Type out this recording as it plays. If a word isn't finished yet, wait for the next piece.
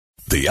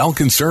The El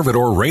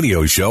Conservador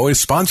radio show is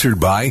sponsored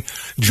by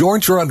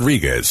George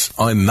Rodriguez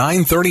on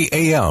 9:30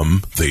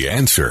 a.m. The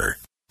Answer.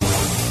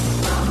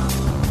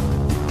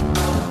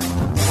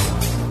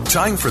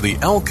 Time for the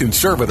El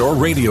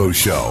Conservador radio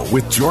show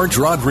with George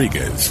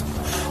Rodriguez.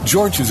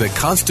 George is a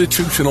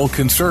constitutional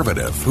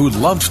conservative who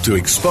loves to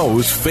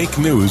expose fake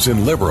news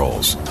and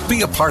liberals.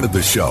 Be a part of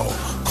the show.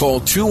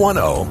 Call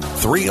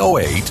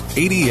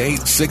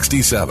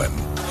 210-308-8867.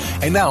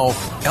 And now,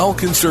 El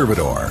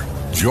Conservador,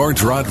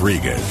 George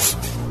Rodriguez.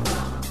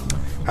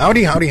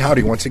 Howdy, howdy,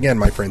 howdy. Once again,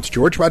 my friends,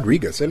 George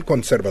Rodriguez, El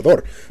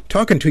Conservador,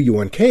 talking to you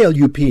on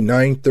KLUP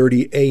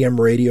 930 AM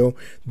radio,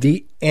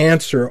 The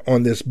Answer,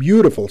 on this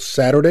beautiful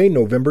Saturday,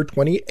 November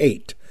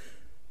 28,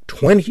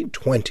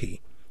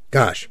 2020.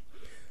 Gosh,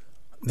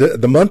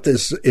 the month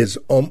is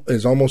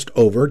almost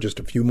over, just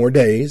a few more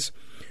days.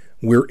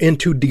 We're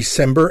into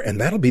December,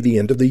 and that'll be the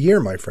end of the year,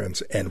 my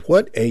friends. And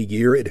what a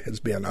year it has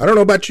been. I don't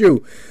know about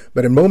you,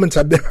 but in moments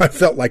I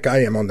felt like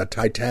I am on the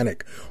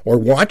Titanic or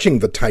watching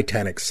the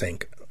Titanic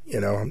sink. You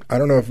know, I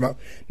don't know if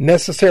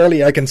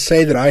necessarily I can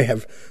say that I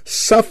have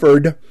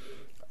suffered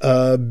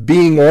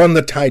being on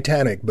the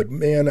Titanic, but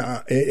man,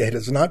 it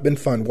has not been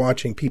fun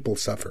watching people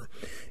suffer.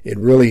 It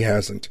really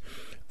hasn't.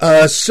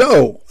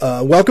 So,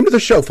 welcome to the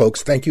show,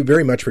 folks. Thank you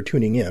very much for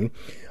tuning in.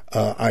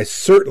 I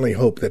certainly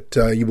hope that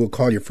you will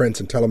call your friends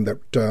and tell them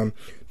that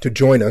to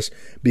join us,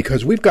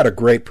 because we've got a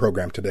great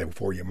program today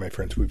for you, my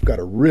friends. We've got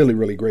a really,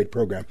 really great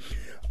program.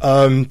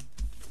 Let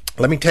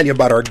me tell you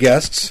about our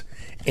guests,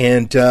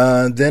 and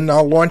then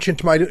I'll launch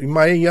into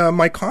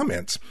my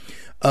comments.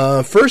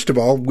 First of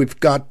all, we've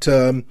got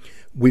Mr.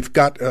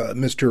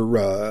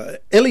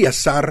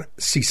 Eleazar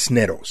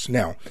Cisneros.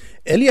 Now,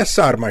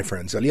 Eleazar, my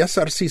friends,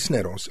 Eleazar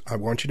Cisneros, I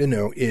want you to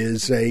know,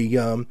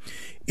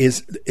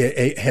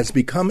 has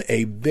become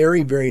a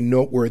very, very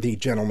noteworthy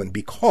gentleman,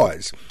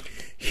 because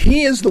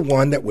he is the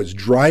one that was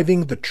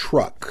driving the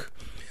truck,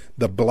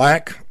 the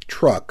black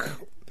Trump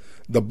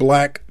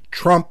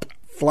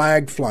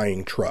flag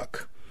flying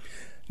truck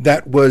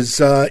that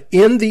was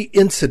in the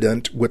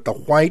incident with the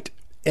white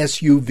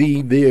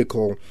SUV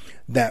vehicle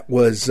that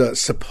was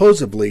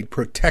supposedly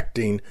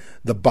protecting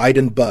the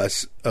Biden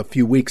bus a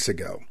few weeks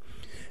ago.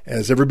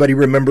 As everybody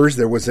remembers,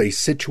 there was a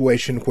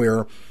situation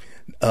where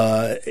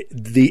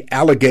the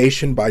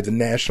allegation by the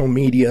national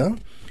media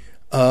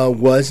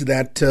was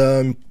that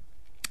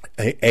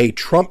a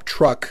Trump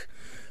truck,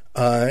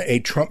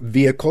 a Trump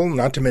vehicle,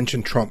 not to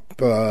mention Trump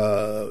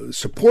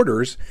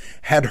supporters,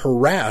 had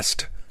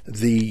harassed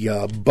the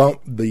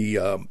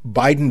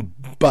Biden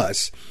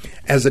bus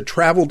as it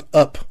traveled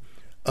up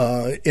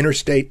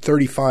Interstate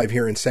 35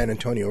 here in San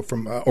Antonio,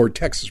 or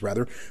Texas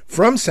rather,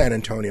 from San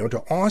Antonio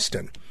to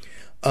Austin.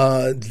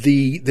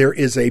 There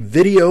is a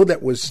video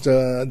that was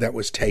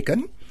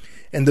taken,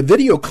 and the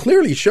video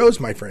clearly shows,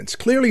 my friends,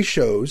 the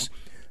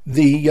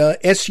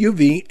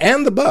SUV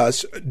and the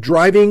bus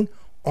driving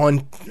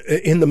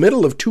in the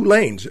middle of two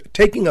lanes,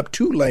 taking up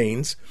two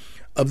lanes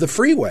of the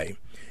freeway.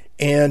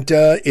 And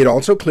it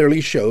also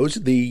clearly shows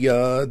the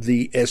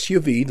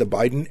SUV, the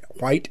Biden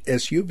white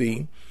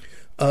SUV,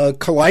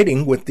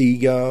 colliding with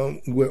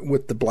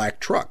the black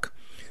truck,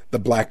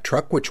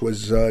 which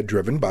was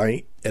driven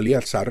by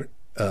Eleazar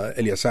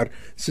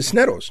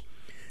Cisneros.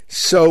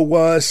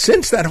 So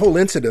since that whole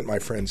incident, my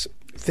friends,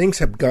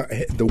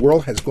 the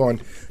world has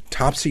gone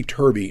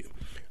topsy-turvy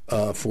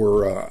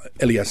for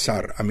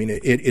Eleazar. I mean,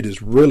 it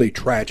is really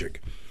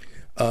tragic.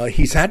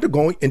 He's had to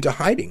go into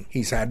hiding.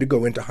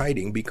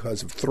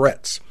 Because of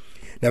threats.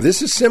 Now,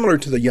 this is similar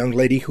to the young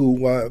lady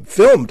who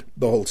filmed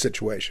the whole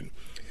situation.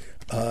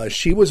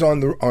 She was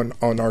on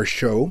our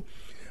show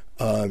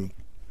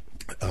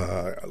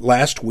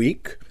last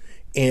week,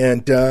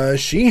 and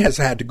she has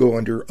had to go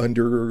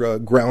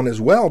underground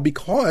as well,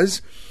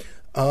 because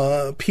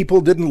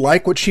people didn't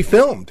like what she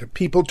filmed.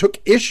 People took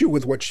issue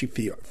with what she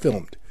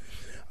filmed.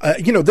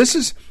 This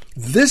is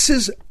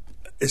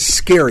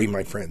scary,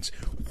 my friends,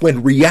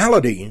 when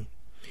reality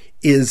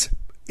is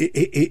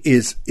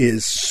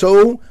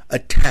so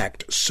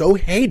attacked, so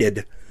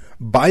hated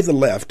by the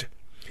left,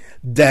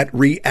 that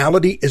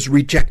reality is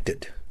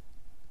rejected.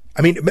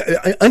 I mean,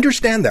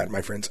 understand that,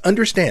 my friends.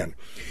 Understand.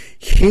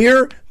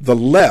 Here, the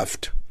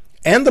left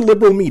and the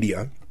liberal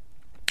media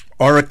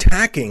are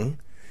attacking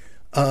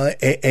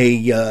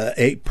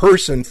a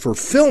person for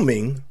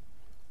filming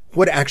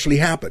what actually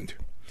happened.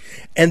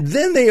 And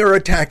then they are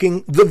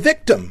attacking the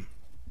victim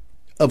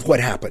of what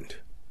happened.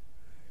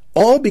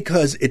 All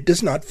because it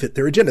does not fit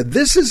their agenda.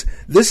 This is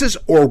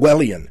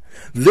Orwellian.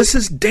 This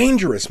is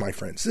dangerous, my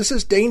friends. This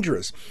is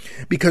dangerous.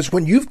 Because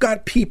when you've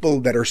got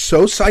people that are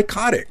so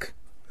psychotic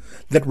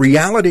that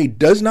reality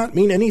does not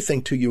mean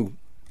anything to you,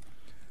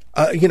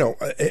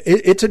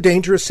 it's a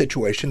dangerous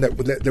situation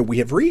that we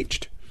have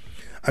reached.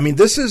 I mean,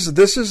 this is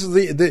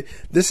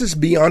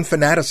beyond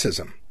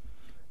fanaticism.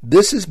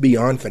 This is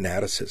beyond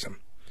fanaticism.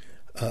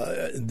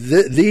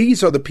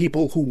 These are the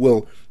people who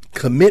will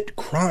commit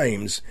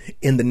crimes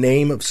in the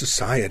name of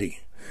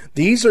society.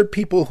 These are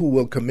people who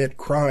will commit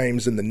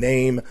crimes in the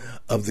name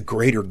of the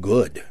greater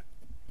good.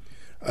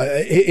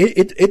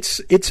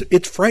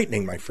 It's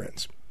frightening, my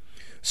friends.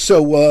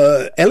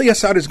 So Elie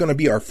Assad is going to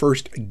be our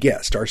first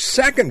guest. Our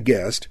second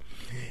guest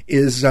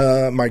is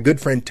my good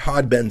friend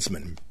Todd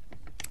Bensman.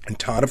 And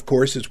Todd, of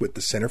course, is with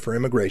the Center for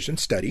Immigration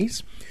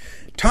Studies.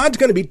 Todd's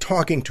going to be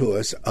talking to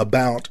us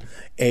about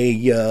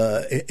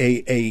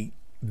a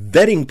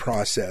vetting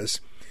process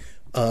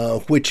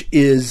which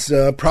is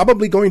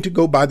probably going to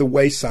go by the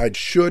wayside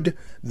should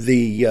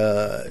the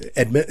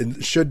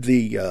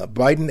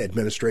Biden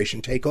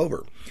administration take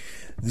over.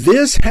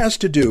 This has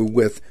to do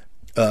with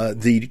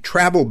the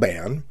travel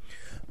ban,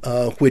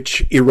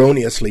 which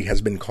erroneously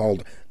has been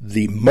called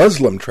the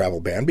Muslim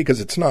travel ban,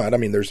 because it's not. I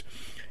mean,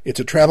 it's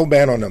a travel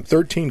ban on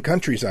 13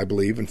 countries, I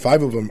believe, and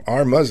 5 of them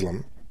are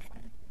Muslim.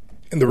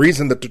 And the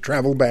reason that the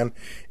travel ban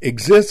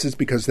exists is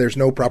because there's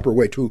no proper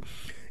way to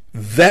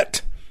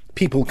vet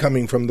people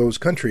coming from those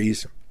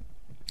countries.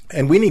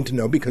 And we need to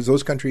know, because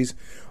those countries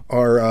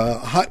are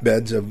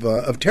hotbeds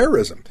of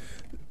terrorism.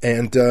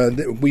 And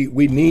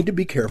we need to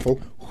be careful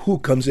who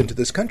comes into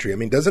this country. I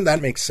mean, doesn't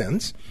that make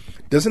sense?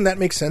 Doesn't that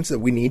make sense that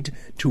we need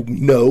to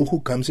know who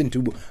comes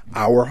into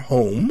our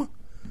home?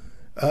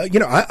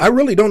 I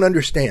really don't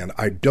understand.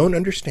 I don't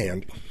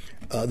understand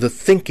the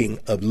thinking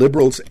of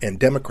liberals and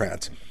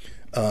Democrats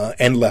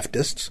and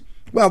leftists.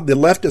 Well, the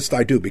leftists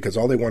I do, because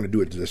all they want to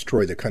do is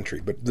destroy the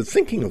country. But the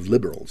thinking of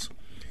liberals,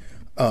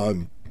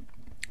 who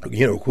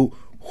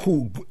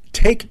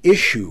take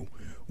issue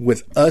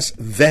with us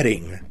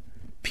vetting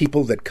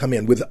people that come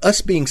in, with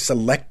us being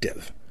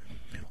selective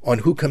on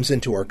who comes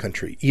into our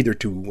country, either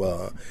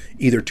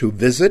to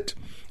visit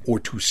or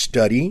to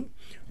study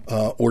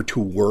or to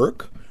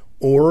work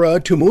or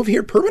to move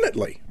here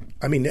permanently.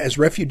 I mean, as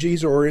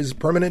refugees or as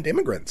permanent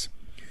immigrants.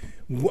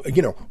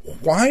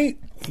 Why?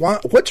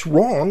 What's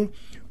wrong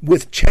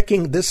with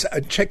checking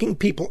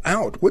people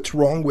out? What's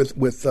wrong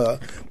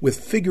with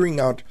figuring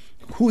out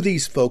who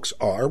these folks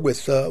are?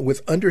 With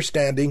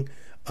understanding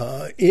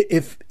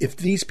if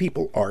these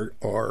people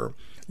are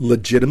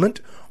legitimate?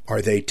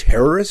 Are they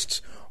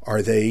terrorists?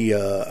 Are they?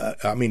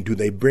 Do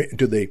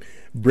they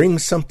bring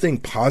something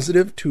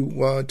positive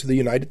to the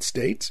United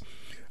States?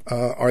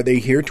 Are they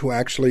here to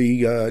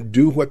actually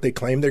do what they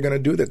claim they're going to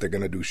do? That they're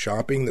going to do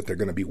shopping? That they're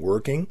going to be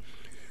working?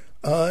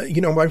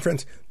 My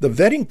friends, the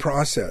vetting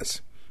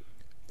process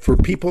for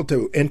people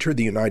to enter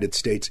the United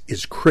States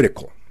is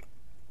critical.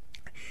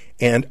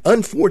 And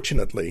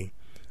unfortunately,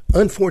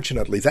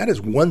 that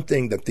is one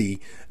thing that the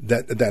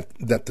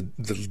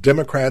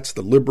Democrats,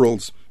 the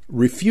liberals,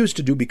 refuse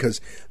to do,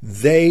 because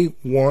they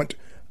want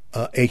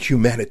a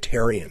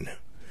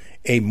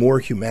more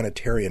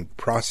humanitarian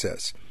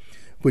process,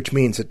 which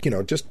means that,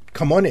 just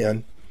come on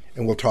in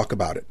and we'll talk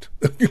about it.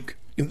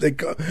 They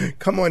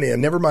come on in.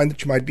 Never mind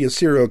that you might be a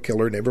serial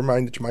killer. Never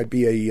mind that you might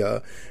be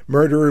a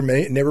murderer.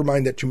 Never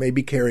mind that you may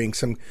be carrying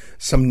some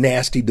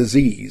nasty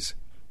disease.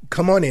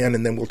 Come on in,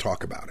 and then we'll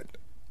talk about it.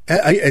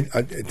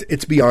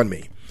 It's beyond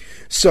me.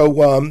 So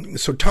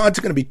Todd's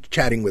going to be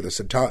chatting with us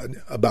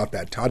about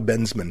that. Todd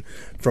Bensman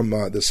from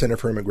the Center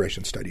for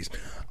Immigration Studies.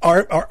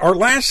 Our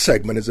last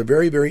segment is a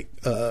very, very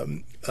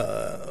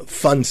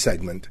fun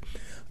segment.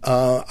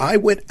 I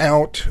went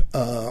out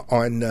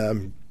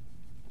on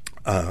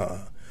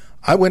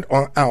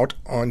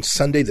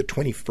Sunday the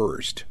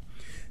 21st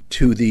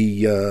to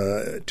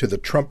the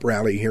Trump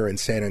rally here in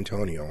San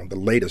Antonio, the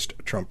latest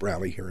Trump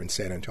rally here in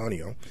San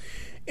Antonio,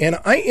 and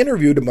I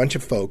interviewed a bunch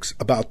of folks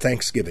about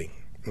Thanksgiving.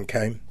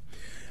 Okay,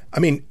 I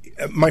mean,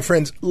 my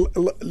friends,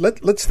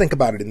 let's think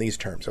about it in these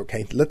terms.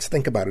 Okay, let's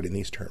think about it in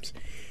these terms.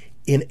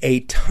 In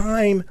a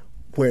time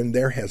when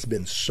there has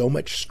been so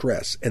much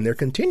stress, and there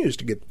continues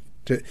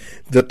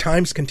the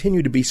times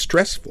continue to be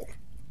stressful,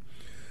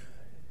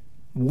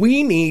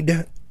 we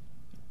need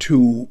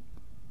to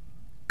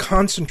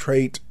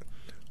concentrate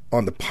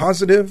on the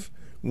positive.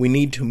 We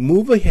need to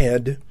move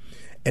ahead,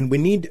 and we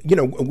need,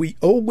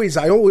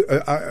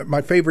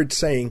 my favorite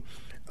saying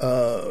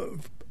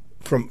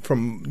from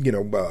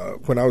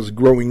when I was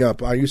growing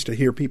up, I used to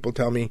hear people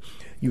tell me,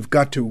 you've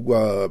got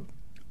to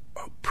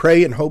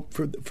pray and hope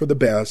for the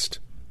best,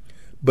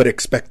 but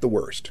expect the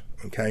worst.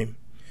 Okay,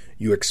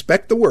 you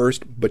expect the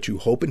worst, but you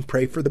hope and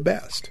pray for the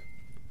best,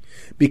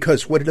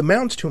 because what it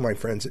amounts to, my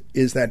friends,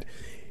 is that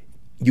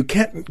you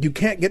can't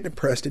get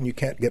depressed and you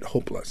can't get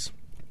hopeless.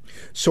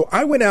 So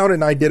I went out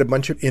and I did a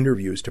bunch of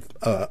interviews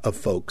of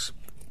folks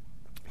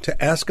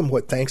to ask them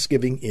what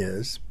Thanksgiving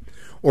is,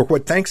 or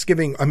what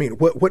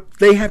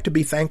they have to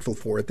be thankful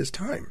for at this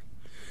time,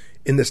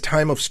 in this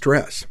time of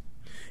stress.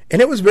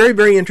 And it was very,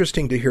 very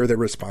interesting to hear their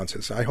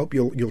responses. I hope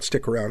you'll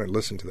stick around and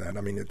listen to that.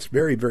 I mean, it's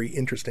very, very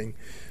interesting.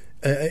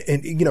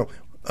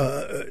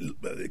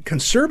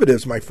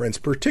 Conservatives, my friends,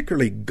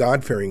 particularly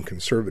God-fearing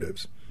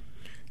conservatives,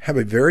 have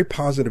a very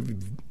positive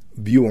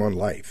view on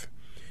life,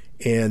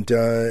 and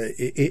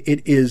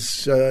it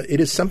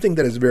is something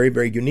that is very,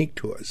 very unique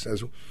to us.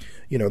 As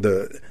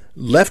the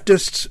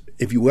leftists,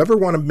 if you ever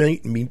want to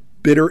meet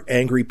bitter,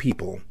 angry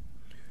people,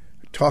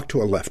 talk to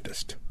a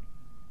leftist.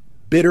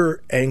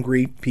 Bitter,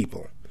 angry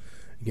people.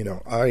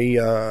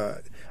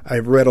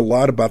 I've read a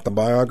lot about the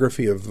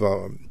biography of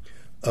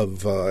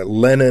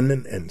Lenin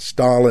and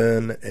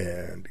Stalin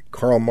and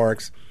Karl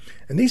Marx,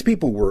 and these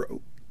people were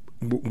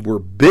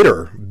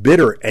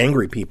bitter,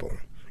 angry people.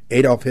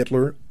 Adolf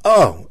Hitler,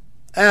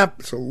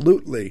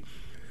 absolutely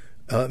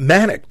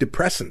manic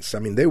depressants. I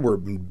mean, they were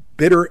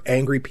bitter,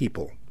 angry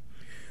people.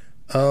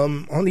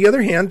 On the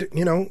other hand,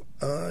 you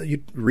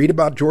read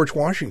about George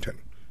Washington,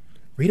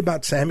 read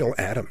about Samuel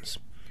Adams,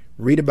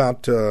 read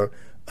about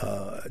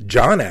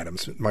John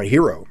Adams, my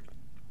hero.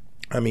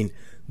 I mean,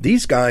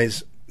 these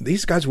guys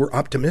were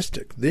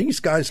optimistic. These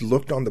guys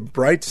looked on the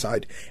bright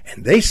side,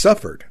 and they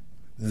suffered.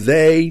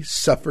 They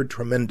suffered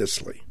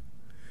tremendously.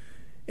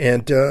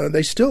 And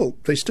they still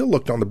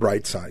looked on the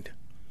bright side.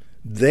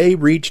 They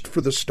reached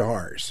for the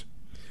stars.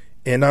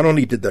 And not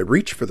only did they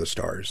reach for the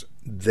stars,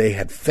 they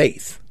had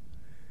faith.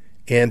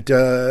 And,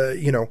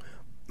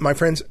 my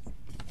friends,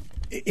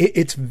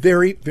 it's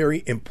very,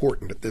 very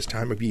important at this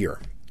time of year.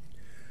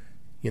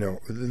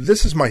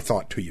 This is my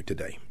thought to you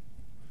today.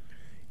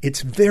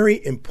 It's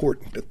very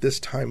important at this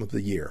time of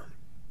the year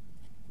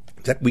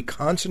that we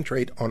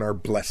concentrate on our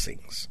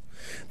blessings,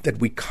 that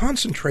we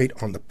concentrate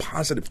on the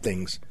positive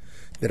things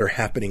that are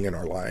happening in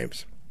our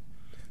lives,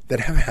 that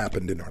have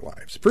happened in our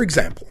lives. For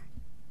example,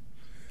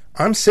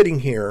 I'm sitting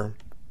here,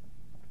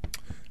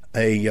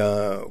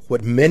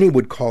 what many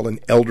would call an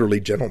elderly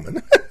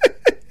gentleman,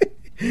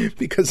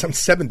 because I'm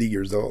 70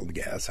 years old.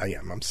 Yes, I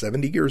am. I'm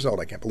 70 years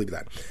old. I can't believe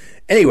that.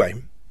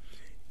 Anyway,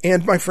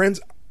 and my friends,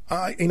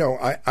 I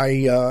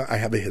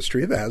have a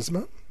history of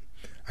asthma.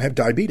 I have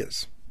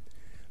diabetes.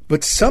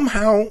 But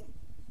somehow,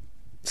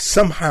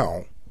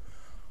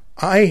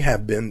 I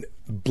have been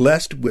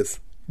blessed with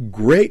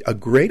a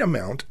great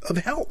amount of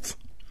health.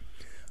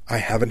 I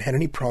haven't had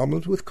any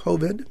problems with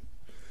COVID.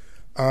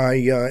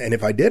 And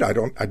if I did, I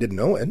didn't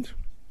know it.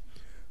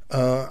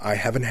 I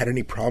haven't had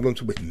any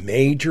problems with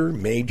major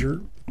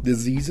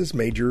diseases,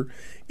 major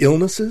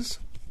illnesses.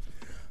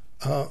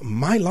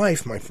 My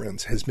life, my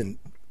friends, has been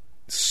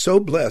so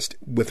blessed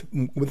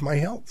with my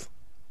health.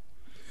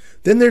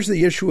 Then there's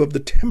the issue of the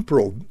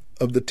temporal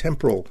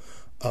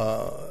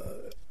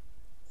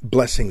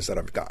blessings that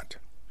I've got.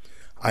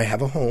 I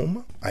have a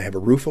home. I have a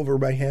roof over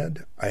my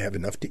head. I have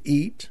enough to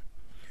eat.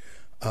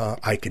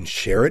 I can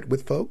share it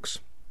with folks.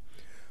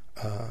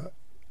 On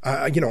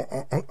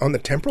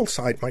the temporal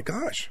side, my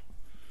gosh,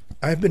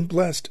 I've been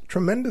blessed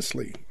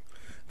tremendously.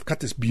 I've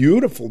got this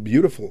beautiful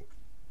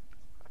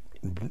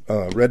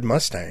red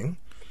Mustang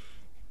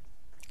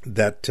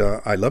that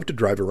I love to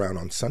drive around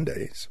on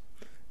Sundays.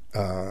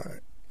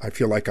 I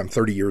feel like I'm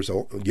 30 years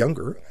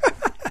younger.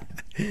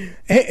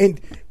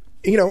 and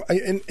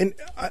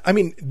I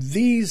mean,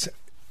 these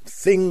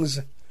things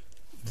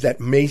that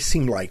may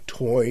seem like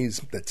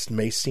toys, that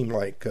may seem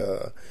like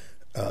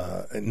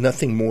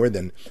nothing more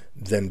than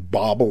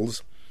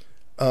baubles,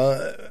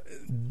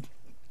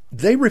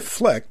 they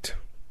reflect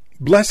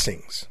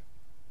blessings.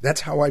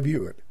 That's how I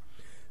view it.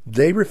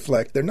 They're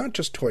not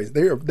just toys.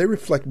 They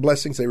reflect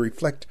blessings. They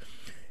reflect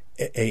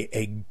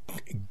a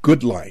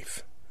good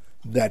life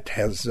that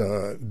has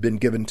been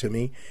given to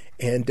me,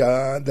 and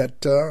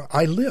that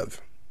I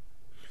live.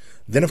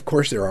 Then, of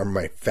course, there are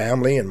my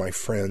family and my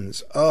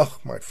friends. I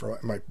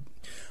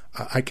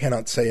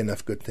cannot say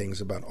enough good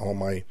things about all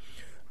my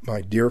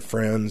dear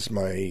friends,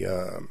 my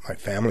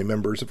family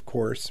members, of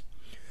course.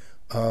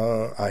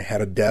 I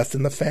had a death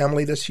in the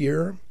family this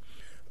year.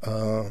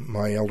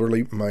 My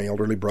elderly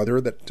brother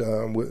that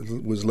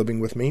was living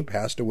with me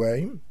passed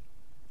away,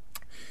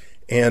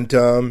 and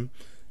and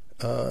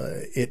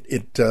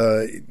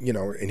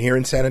here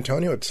in San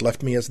Antonio, it's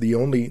left me as the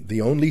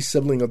only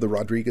sibling of the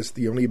Rodriguez,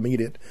 the only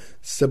immediate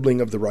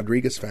sibling of the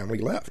Rodriguez family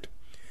left.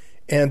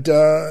 And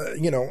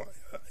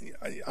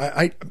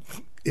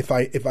if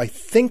I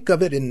think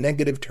of it in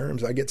negative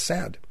terms, I get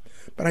sad.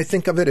 But I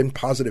think of it in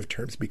positive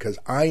terms because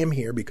I am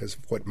here because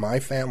of what my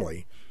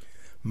family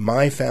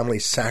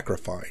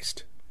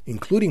sacrificed,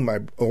 including my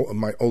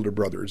older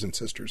brothers and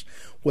sisters,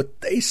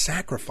 what they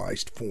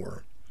sacrificed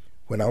for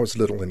when I was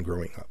little and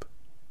growing up.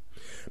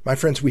 My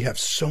friends, we have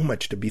so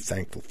much to be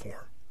thankful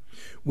for.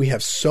 We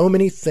have so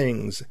many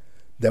things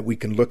that we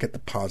can look at the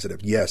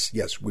positive. Yes,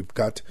 we've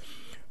got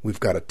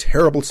a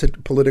terrible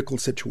political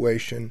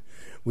situation.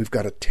 We've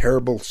got a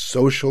terrible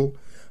social,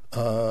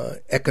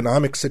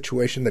 economic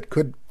situation that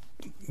could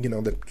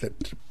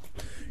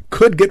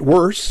get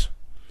worse.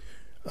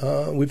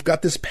 We've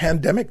got this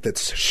pandemic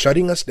that's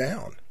shutting us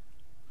down.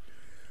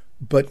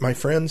 But my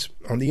friends,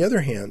 on the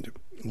other hand,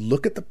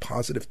 look at the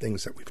positive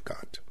things that we've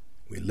got.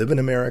 We live in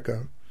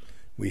America.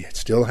 We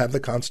still have the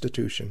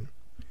Constitution.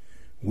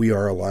 We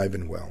are alive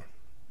and well.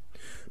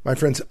 My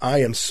friends,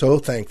 I am so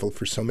thankful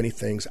for so many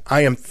things.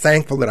 I am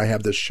thankful that I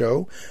have this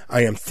show.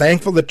 I am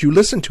thankful that you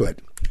listen to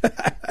it.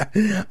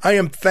 I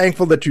am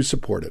thankful that you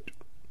support it.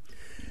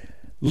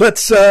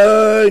 Let's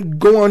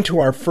go on to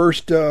our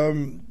first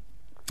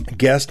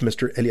guest,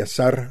 Mr.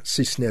 Eleazar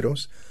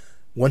Cisneros.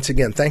 Once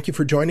again, thank you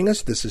for joining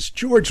us. This is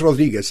George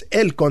Rodriguez,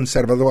 El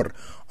Conservador,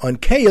 on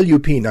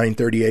KLUP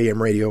 930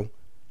 AM radio,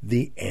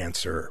 The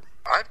Answer.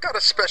 I've got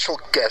a special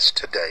guest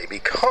today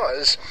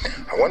because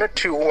I wanted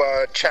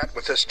to chat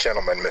with this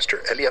gentleman, Mr.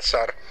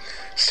 Eleazar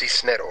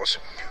Cisneros,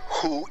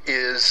 who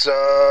is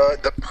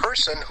the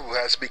person who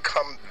has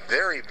become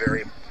very,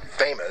 very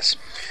famous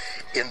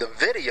in the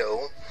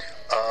video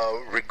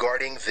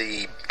regarding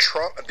the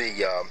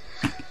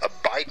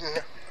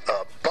Biden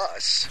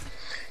bus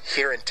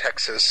here in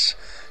Texas,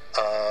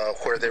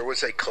 where there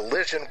was a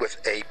collision with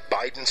a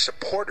Biden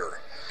supporter.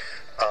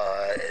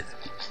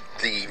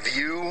 The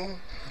View,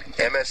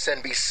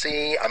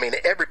 MSNBC, I mean,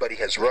 everybody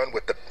has run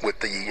with the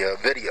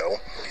video.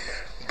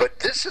 But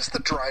this is the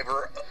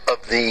driver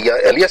of the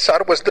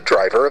Eleazar was the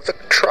driver of the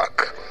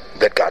truck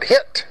that got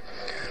hit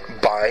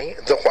by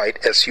the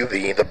white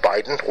SUV, the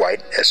Biden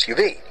white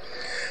SUV.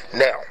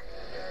 Now,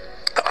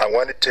 I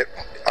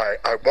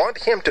want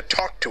him to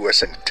talk to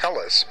us and tell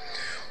us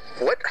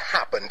what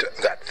happened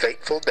that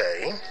fateful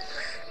day,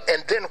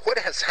 and then what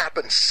has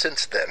happened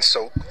since then.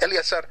 So,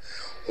 Eleazar,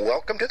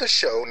 welcome to the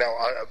show. Now,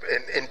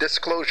 in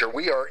disclosure,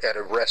 we are at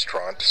a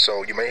restaurant,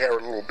 so you may hear a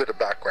little bit of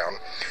background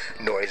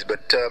noise.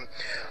 But,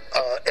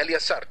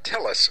 Eleazar,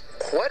 tell us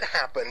what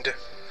happened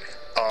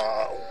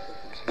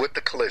with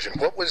the collision.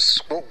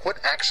 What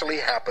actually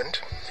happened,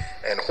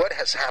 and what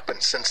has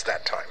happened since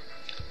that time?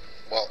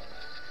 Well,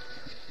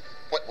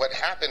 what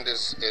happened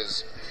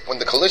is when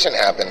the collision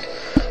happened,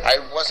 I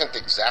wasn't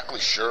exactly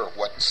sure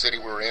what city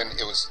we were in.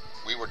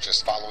 We were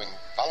just following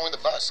the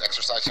bus,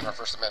 exercising our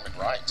First Amendment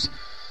rights.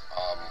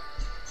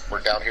 We're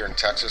down here in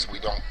Texas. We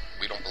don't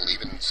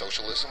believe in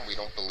socialism. We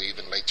don't believe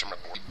in late term.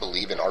 We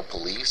believe in our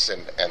police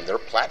and their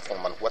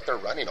platform on what they're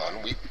running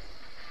on. We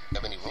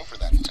don't have any room for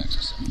that in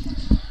Texas. And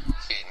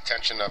the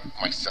intention of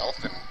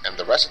myself and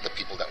the rest of the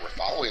people that we're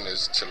following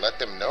is to let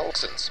them know,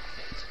 since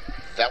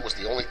that was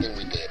the only thing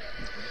we did.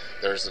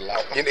 There's a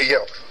lot.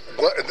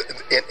 What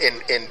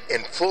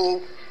in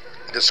full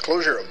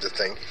disclosure of the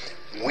thing,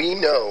 we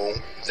know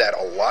that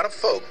a lot of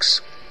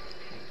folks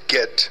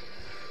get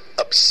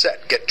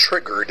upset, get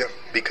triggered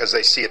because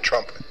they see a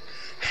Trump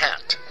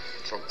hat,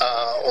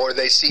 or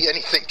they see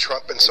anything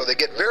Trump, and so they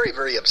get very,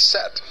 very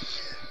upset.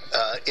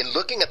 In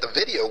looking at the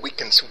video, we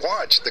can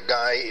watch the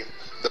guy,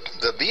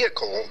 the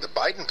vehicle, the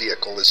Biden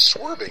vehicle, is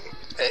swerving,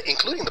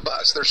 including the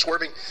bus. They're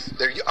swerving.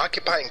 They're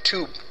occupying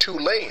two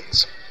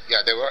lanes.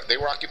 Yeah, they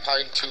were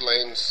occupying two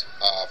lanes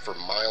for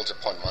miles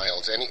upon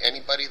miles.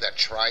 Anybody that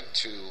tried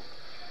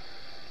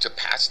to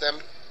pass them,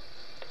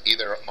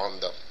 either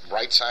on the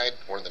right side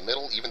or in the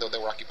middle, even though they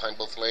were occupying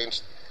both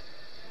lanes,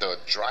 the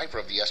driver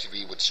of the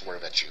SUV would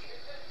swerve at you.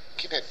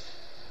 Keeping it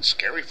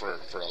scary for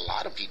a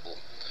lot of people.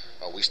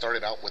 We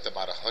started out with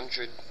about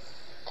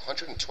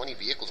 120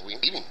 vehicles. We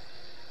were leaving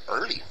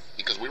early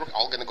because we were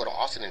all going to go to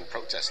Austin and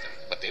protest them.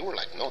 But they were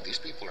like, no, these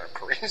people are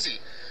crazy.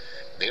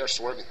 They are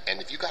swerving.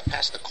 And if you got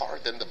past the car,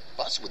 then the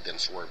bus would then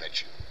swerve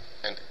at you.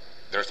 And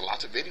there's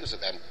lots of videos of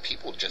that, and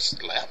people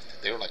just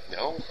left. They were like,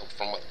 no,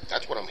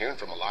 that's what I'm hearing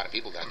from a lot of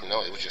people, that,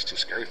 no, it was just too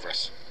scary for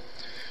us.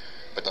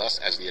 But us,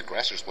 as the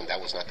aggressors, when that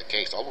was not the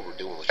case, all we were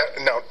doing was...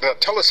 Now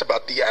tell us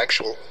about the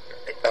actual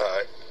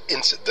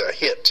the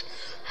hit.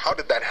 How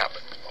did that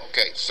happen?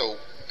 Okay, so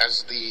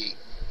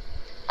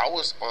I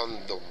was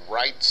on the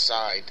right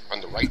side,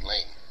 on the right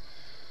lane,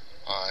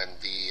 and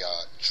the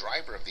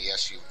driver of the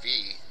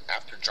SUV,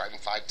 after driving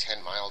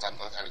 5-10 miles, I'm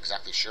not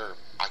exactly sure,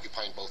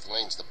 occupying both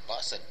lanes, the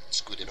bus had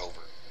scooted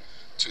over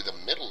to the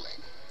middle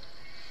lane.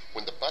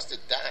 When the bus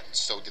did that,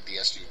 so did the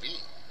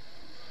SUV.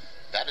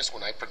 That is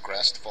when I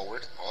progressed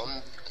forward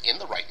in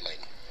the right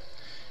lane.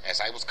 As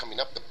I was coming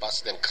up, the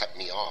bus then cut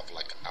me off,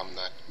 like I'm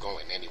not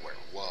going anywhere.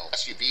 Well,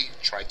 SUV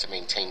tried to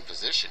maintain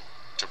position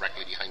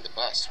directly behind the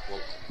bus. Well,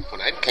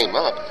 when I came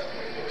up,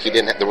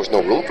 there was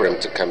no room for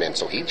him to come in,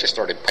 so he just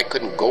started. I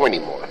couldn't go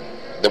anymore.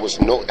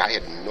 I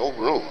had no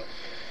room.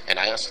 And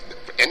I asked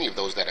any of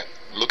those that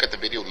look at the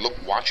video,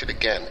 watch it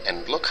again,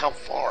 and look how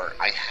far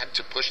I had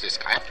to push this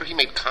guy. After he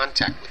made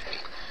contact with me,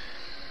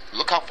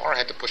 look how far I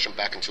had to push him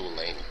back into a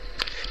lane.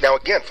 Now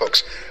again,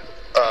 folks,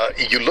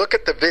 you look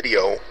at the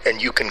video,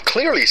 and you can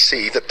clearly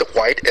see that the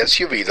white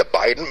SUV, the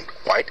Biden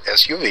white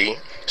SUV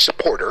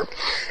supporter,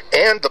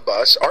 and the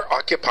bus are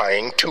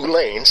occupying two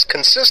lanes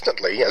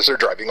consistently as they're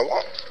driving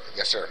along.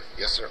 Yes, sir.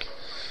 Yes, sir.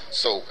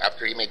 So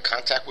after he made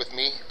contact with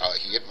me,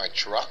 he hit my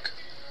truck.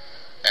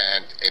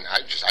 And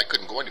I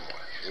couldn't go anymore.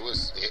 It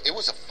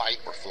was a fight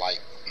or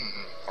flight,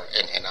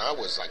 and I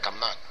was like,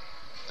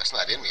 that's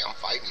not in me. I'm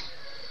fighting,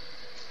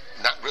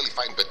 not really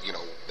fighting, but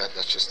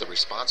that's just the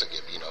response I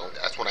give.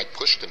 That's when I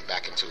pushed him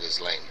back into his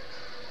lane.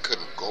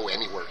 Couldn't go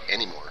anywhere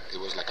anymore. It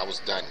was like I was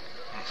done.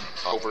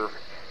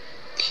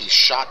 He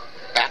shot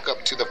back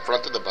up to the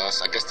front of the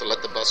bus, I guess to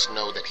let the bus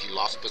know that he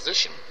lost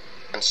position,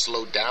 and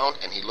slowed down.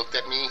 And he looked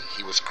at me.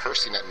 He was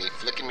cursing at me,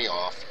 flicking me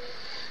off,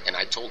 and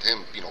I told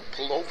him,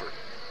 pull over.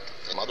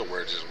 In other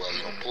words, as well,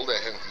 pull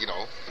that,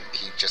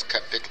 he just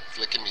kept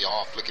flicking me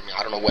off,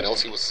 I don't know what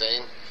else he was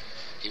saying.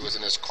 He was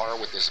in his car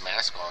with his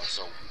mask on,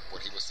 so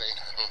what he was saying,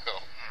 I don't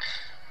know.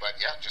 But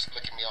yeah, just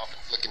flicking me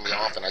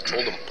off, and I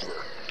told him, pull.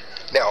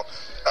 Now,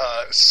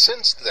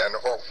 since then,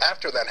 or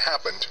after that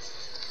happened,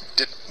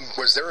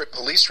 Was there a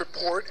police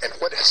report, and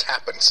what has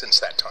happened since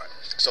that time?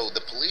 So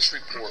the police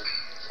report,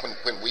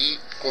 when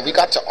we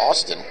got to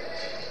Austin,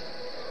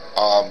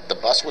 the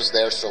bus was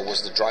there, so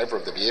was the driver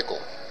of the vehicle.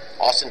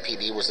 Austin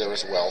PD was there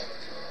as well.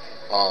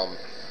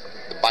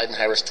 The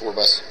Biden-Harris tour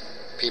bus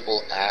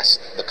people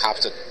asked the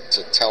cops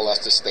to tell us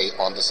to stay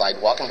on the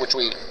sidewalk, in which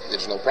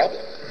there's no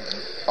problem.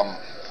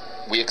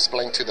 We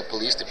explained to the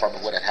police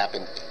department what had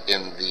happened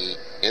in the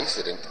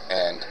incident,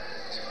 and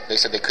they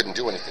said they couldn't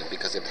do anything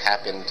because it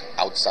happened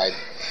outside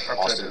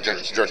Austin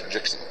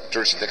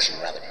jurisdiction,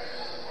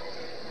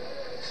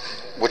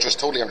 which was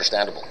totally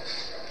understandable.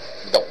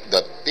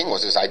 The thing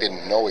is I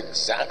didn't know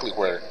exactly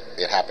where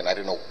it happened. I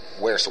didn't know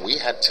where, so we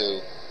had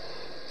to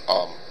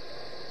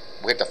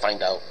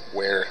find out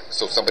where.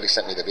 So somebody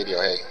sent me the video.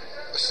 Hey,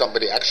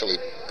 somebody actually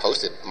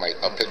posted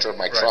a picture of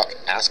my truck,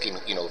 asking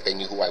if they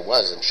knew who I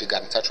was, and she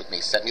got in touch with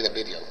me, sent me the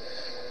video.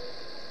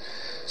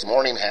 So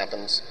morning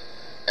happens,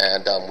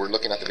 and we're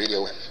looking at the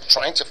video,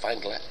 trying to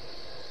find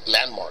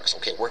landmarks.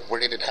 Okay, where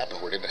did it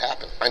happen? Where did it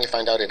happen? Finally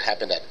find out it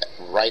happened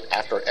right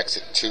after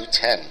exit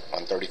 210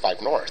 on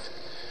 35 North.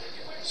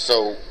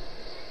 So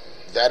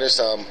that's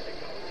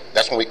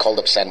when we called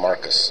up San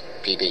Marcos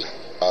PD.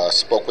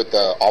 Spoke with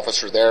the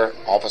officer there.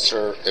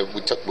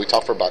 We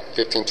talked for about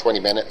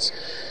 15-20 minutes.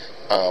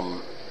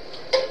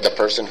 The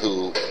person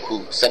who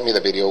sent me the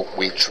video,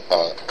 we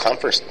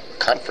conferenced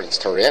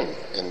her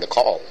in the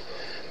call.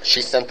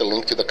 She sent the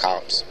link to the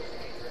cops.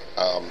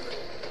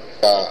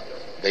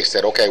 They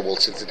said, okay, well,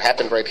 since it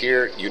happened right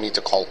here, you need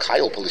to call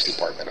Kyle Police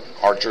Department,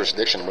 our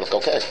jurisdiction. We're like,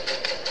 okay.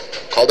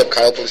 Called up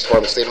Kyle Police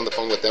Department, stayed on the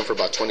phone with them for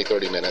about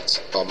 20-30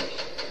 minutes.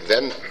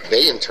 Then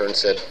they in turn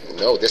said,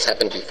 no, this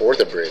happened before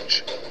the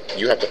bridge.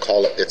 You have to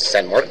call it's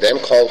San Marcos. Then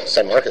call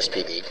San Marcos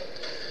PD.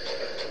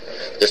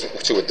 This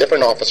to a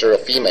different officer, a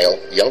female,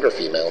 younger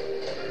female.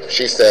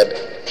 She said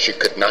she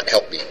could not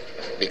help me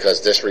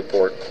because this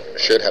report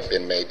should have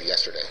been made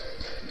yesterday.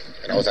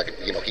 And I was like,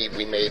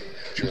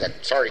 she was like,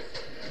 sorry,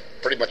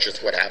 pretty much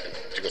just what happened.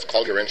 She goes,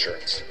 call your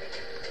insurance.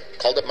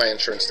 Called up my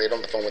insurance, stayed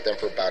on the phone with them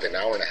for about an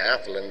hour and a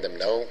half, letting them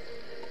know,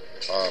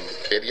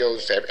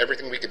 videos,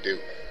 everything we could do.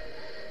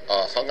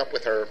 Hung up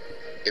with her.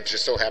 It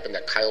just so happened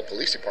that Kyle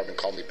Police Department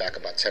called me back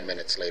about 10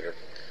 minutes later.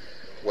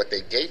 What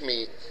they gave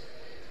me,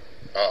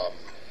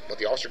 what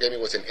the officer gave me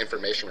was an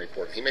information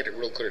report. He made it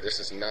real clear this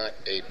is not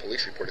a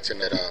police report. It's in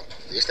that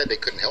they said they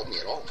couldn't help me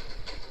at all.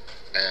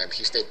 And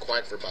he stayed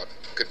quiet for about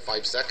a good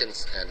 5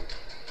 seconds, and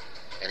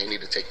he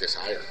needed to take this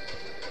higher.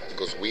 He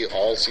goes, we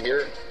all see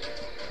here,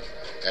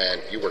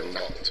 and you were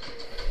not.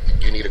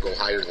 You need to go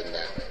higher than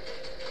that.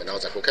 And I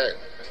was like, okay.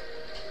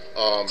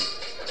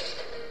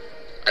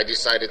 I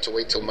decided to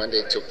wait till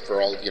Monday for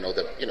all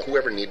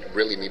whoever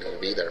really needed to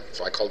be there.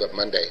 So I called up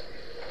Monday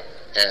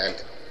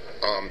and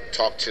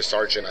talked to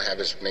Sergeant. I have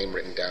his name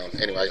written down.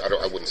 Anyway,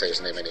 I wouldn't say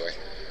his name anyway.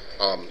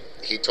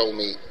 He told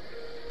me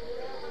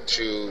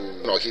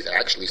he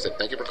actually said,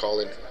 thank you for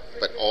calling,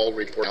 but all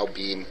reports now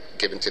being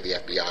given to the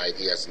FBI.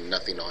 He has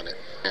nothing on it.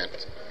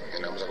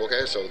 And I was like,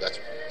 okay, so that's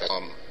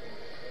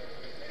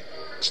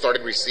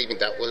started receiving,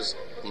 that was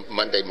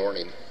Monday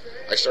morning.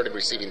 I started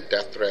receiving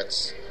death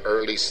threats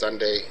early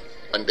Sunday,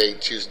 Monday,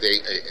 Tuesday.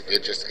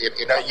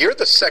 Now, you're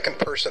the second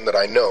person that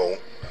I know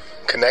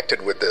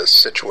connected with this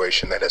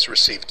situation that has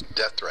received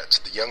death threats.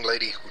 The young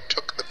lady who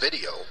took the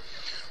video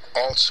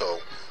also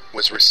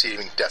was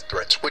receiving death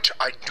threats, which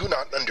I do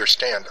not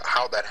understand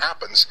how that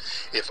happens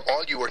if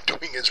all you are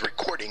doing is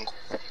recording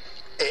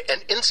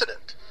an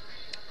incident.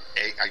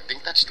 I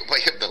think that's the way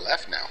of the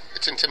left now.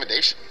 It's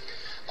intimidation.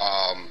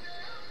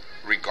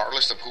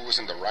 Regardless of who was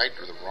in the right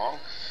or the wrong,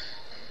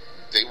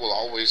 they will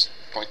always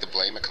point the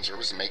blame at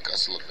conservatives and make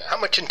us look bad. How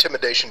much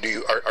intimidation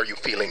are you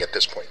feeling at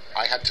this point?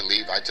 I had to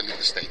leave. I had to leave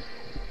the state.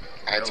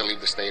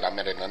 I'm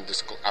at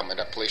I'm at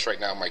a place right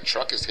now. My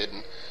truck is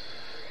hidden.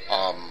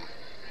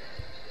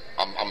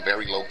 I'm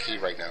very low key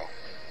right now.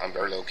 I'm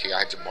very low key. I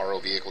had to borrow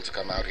a vehicle to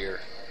come out here.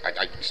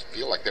 I just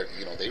feel like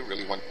they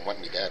really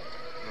want me dead.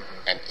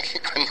 Mm-hmm.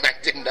 And I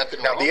did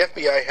nothing wrong. Now the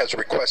FBI has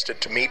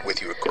requested to meet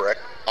with you, correct?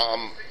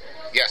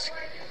 Yes.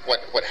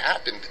 What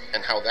happened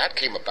and how that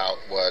came about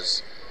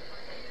was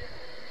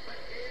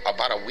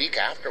about a week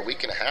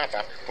and a half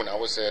after, when I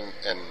was in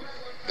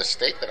the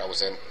state that I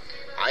was in,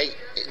 I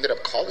ended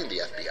up calling the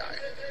FBI.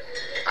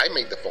 I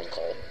made the phone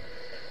call,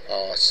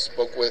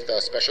 spoke with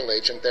a special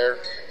agent there,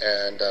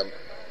 and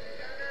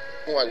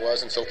who I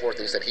was and so forth.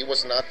 He said he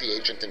was not the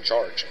agent in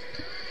charge.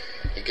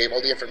 He gave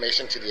all the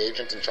information to the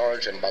agent in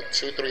charge, and about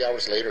 2-3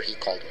 hours later, he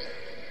called me.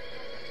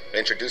 I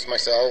introduced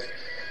myself,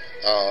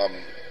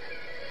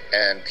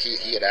 and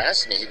he had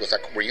asked me, he was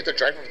like, were you the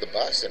driver of the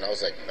bus? And I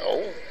was like,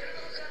 no.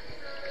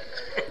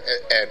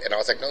 And I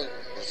was like, no,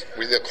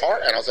 were you the car?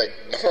 And I was like,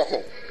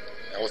 no.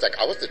 I was like,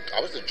 I was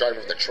the driver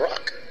of the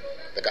truck.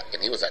 The guy,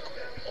 and he was like,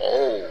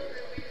 oh.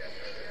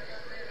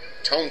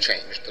 Tone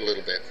changed a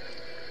little bit.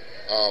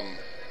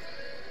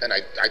 And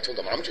I told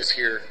him, I'm just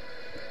here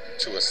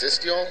to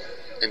assist y'all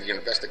in your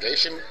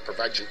investigation,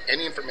 provide you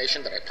any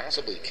information that I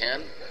possibly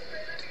can.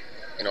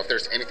 If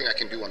there's anything I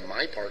can do on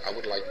my part, I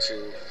would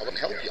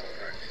help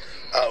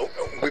y'all.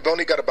 We both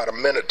only got about a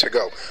minute to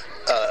go.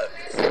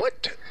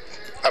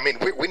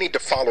 We need to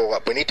follow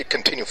up. We need to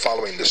continue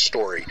following this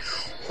story.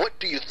 What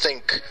do you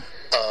think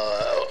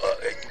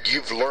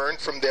you've learned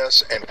from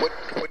this, and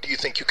what do you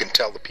think you can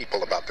tell the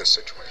people about this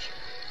situation?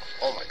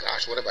 Oh my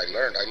gosh, what have I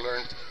learned?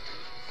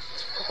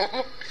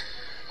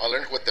 I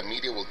learned what the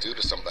media will do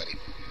to somebody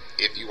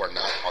if you are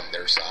not on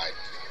their side,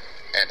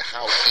 and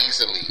how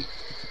easily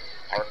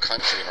our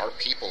country and our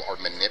people are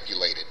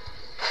manipulated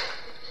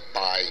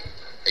by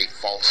a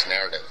false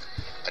narrative,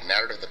 a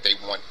narrative that they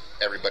want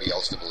everybody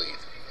else to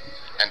believe.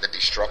 And the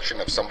destruction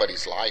of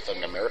somebody's life,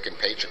 an American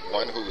patriot,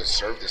 one who has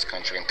served this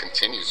country and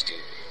continues to.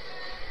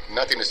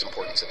 Nothing is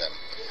important to them.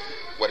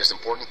 What is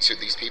important to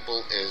these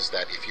people is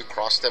that if you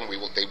cross them,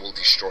 they will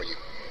destroy you,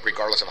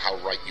 regardless of how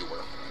right you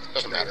were.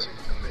 Doesn't matter.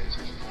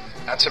 Amazing.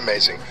 That's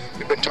amazing.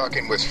 We've been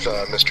talking with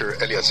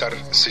Mr. Eleazar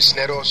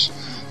Cisneros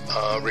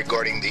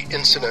regarding the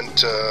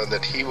incident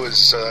that he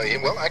was, he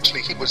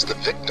was the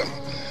victim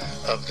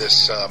of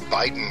this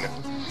Biden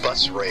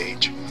bus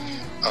rage.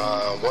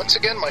 Once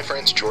again, my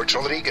friends, George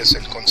Rodriguez,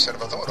 El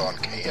Conservador on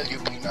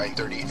KLUP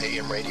 930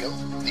 AM radio,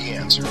 The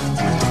Answer.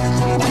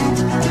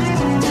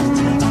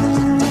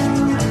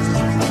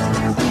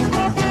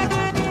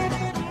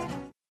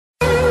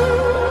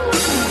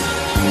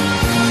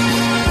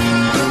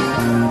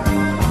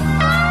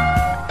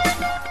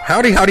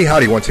 Howdy, howdy,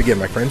 howdy. Once again,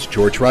 my friends,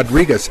 George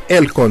Rodriguez,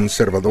 El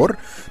Conservador,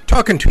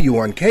 talking to you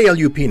on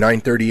KLUP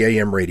 930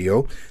 AM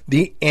radio,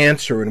 The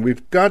Answer. And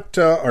we've got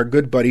our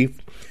good buddy,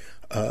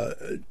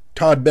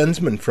 Todd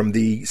Bensman from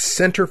the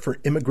Center for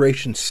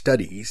Immigration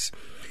Studies.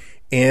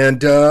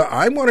 And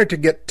I wanted to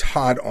get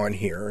Todd on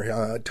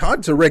here.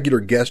 Todd's a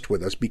regular guest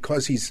with us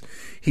because he's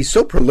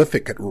so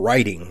prolific at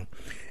writing.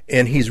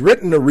 And he's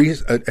written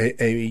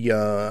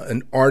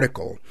an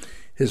article.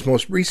 His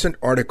most recent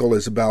article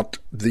is about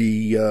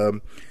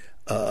the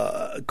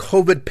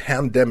COVID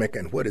pandemic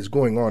and what is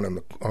going on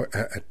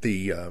at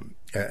the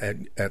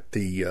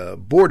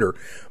border.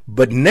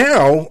 But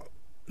now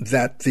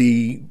that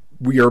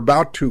we are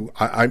about to,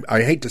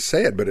 I hate to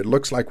say it, but it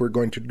looks like we're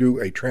going to do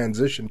a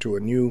transition to a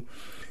new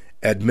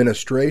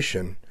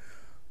administration.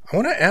 I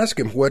want to ask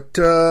him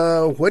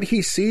what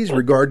he sees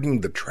regarding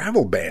the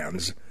travel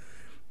bans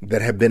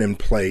that have been in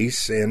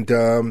place and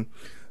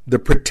the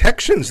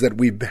protections that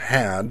we've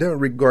had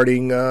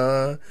regarding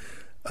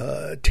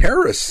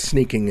terrorists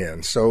sneaking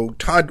in. So,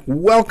 Todd,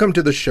 welcome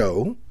to the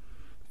show.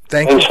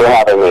 Thanks for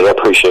having me. I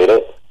appreciate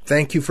it.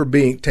 Thank you for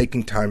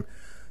taking time.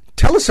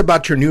 Tell us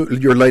about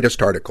your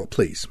latest article,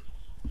 please.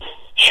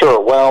 Sure.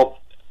 Well,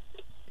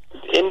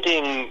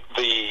 ending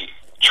the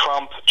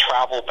Trump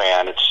travel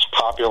ban, it's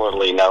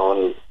popularly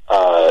known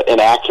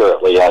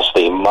inaccurately as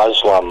the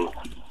Muslim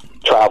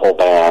travel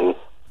ban,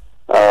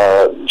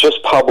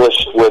 just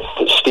published with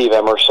Steve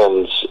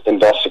Emerson's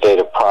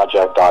investigative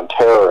project on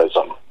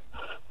terrorism.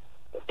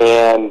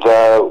 And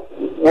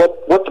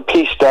what the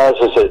piece does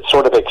is it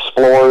sort of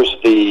explores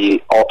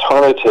the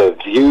alternative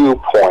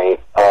viewpoint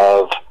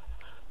of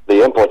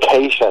the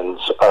implications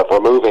of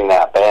removing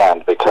that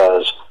ban,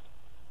 because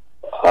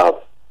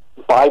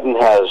Biden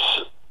has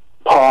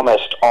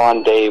promised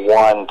on day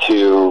one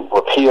to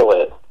repeal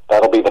it.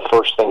 That'll be the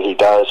first thing he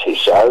does, he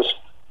says,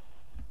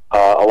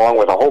 along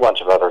with a whole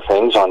bunch of other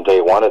things on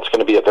day one. It's going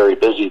to be a very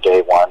busy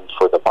day one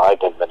for the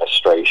Biden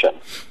administration.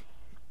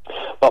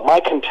 But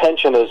my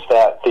contention is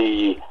that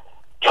the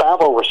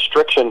travel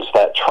restrictions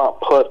that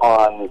Trump put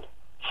on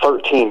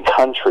 13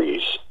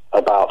 countries,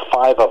 about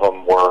 5 of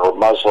them were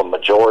Muslim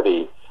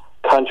majority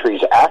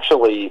countries,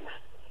 actually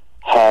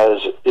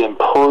has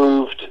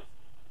improved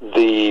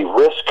the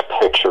risk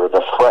picture,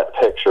 the threat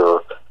picture,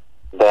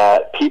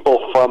 that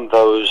people from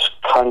those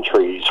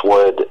countries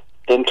would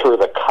enter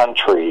the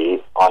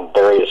country on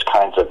various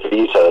kinds of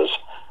visas,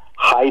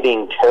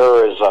 hiding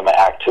terrorism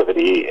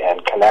activity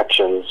and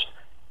connections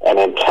and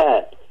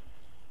intent,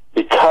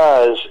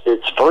 because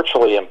it's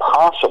virtually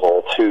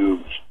impossible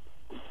to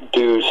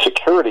do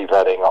security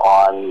vetting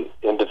on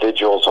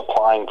individuals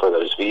applying for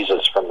those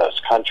visas from those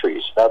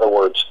countries. In other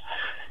words,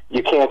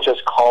 you can't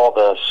just call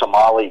the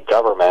Somali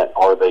government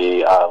or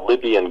the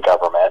Libyan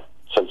government,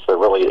 since there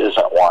really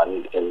isn't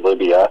one in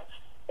Libya,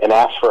 and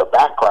ask for a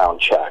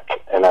background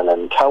check and an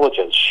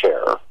intelligence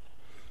share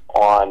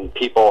on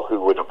people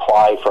who would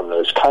apply from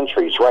those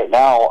countries. Right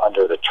now,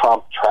 under the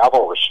Trump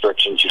travel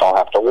restrictions, you don't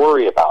have to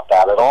worry about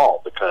that at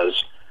all,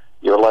 because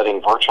you're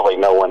letting virtually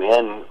no one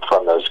in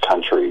from those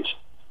countries.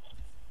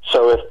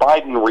 So if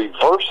Biden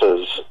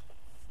reverses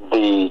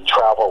the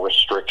travel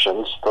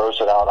restrictions, throws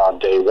it out on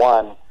day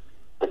one,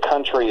 the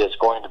country is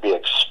going to be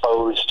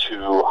exposed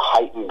to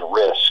heightened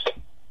risk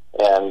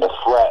and the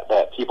threat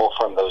that people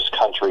from those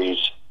countries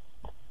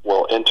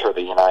will enter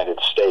the United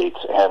States.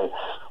 And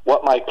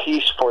what my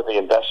piece for the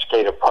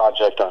investigative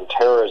project on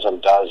terrorism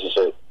does is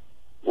it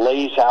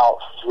lays out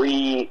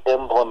 3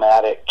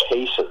 emblematic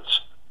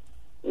cases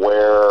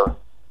where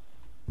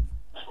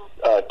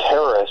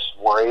terrorists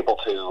were able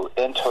to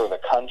enter the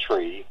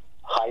country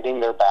hiding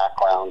their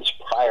backgrounds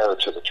prior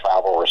to the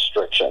travel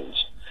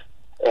restrictions,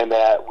 and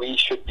that we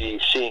should be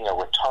seeing a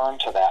return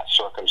to that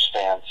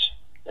circumstance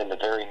in the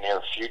very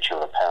near future,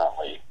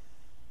 apparently.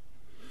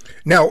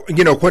 Now,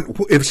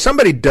 if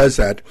somebody does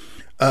that,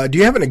 do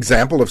you have an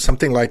example of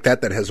something like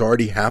that that has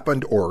already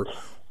happened, or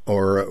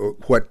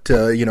what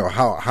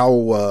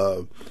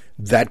how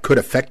that could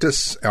affect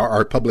us,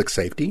 our public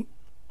safety?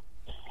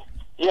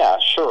 Yeah,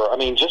 sure. I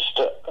mean, just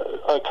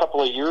a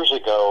couple of years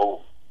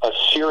ago, a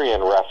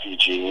Syrian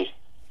refugee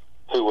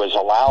who was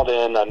allowed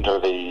in under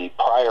the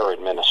prior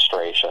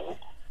administration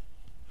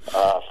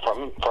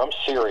from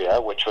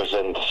Syria, which was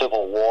in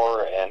civil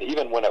war, and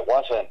even when it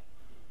wasn't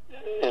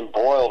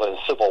embroiled in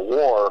civil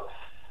war,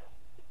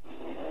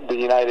 the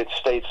United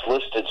States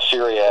listed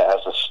Syria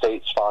as a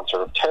state sponsor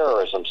of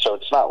terrorism. So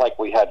it's not like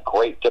we had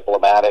great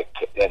diplomatic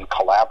and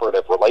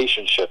collaborative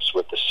relationships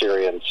with the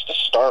Syrians to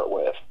start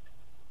with.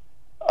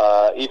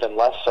 Even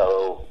less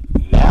so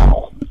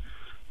now.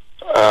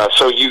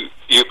 So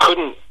you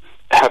couldn't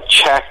have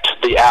checked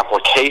the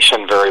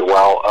application very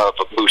well of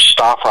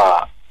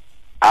Mustafa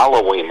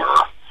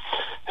Alawimer,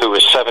 who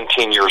was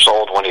 17 years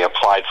old when he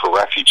applied for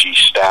refugee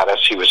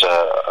status. He was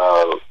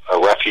a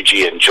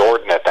refugee in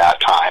Jordan at that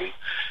time,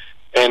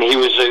 and he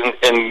was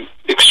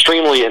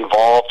extremely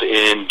involved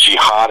in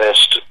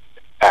jihadist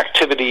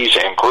activities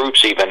and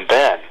groups even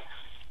then.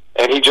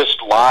 And he just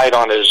lied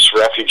on his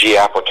refugee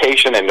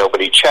application, and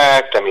nobody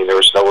checked. I mean, there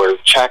was nowhere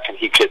to check, and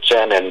he gets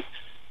in and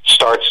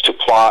starts to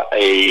plot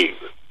a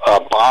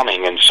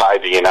bombing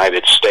inside the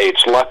United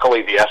States.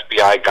 Luckily, the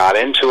FBI got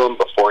into him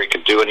before he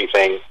could do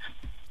anything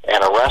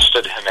and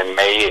arrested him in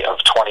May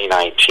of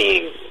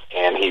 2019,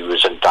 and he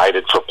was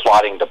indicted for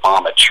plotting to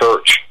bomb a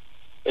church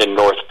in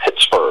North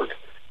Pittsburgh.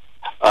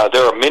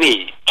 There are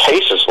many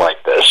cases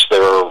like this.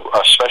 There are,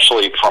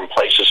 especially from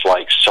places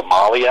like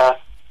Somalia.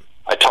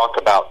 I talk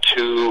about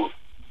 2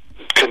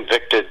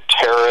 convicted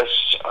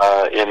terrorists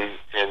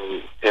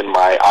in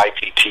my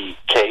IPT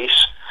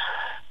case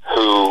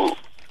who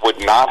would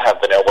not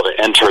have been able to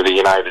enter the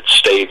United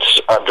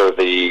States under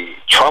the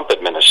Trump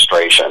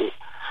administration.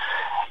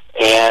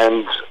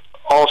 And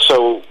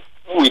also,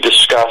 we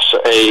discuss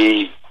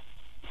a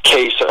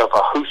case of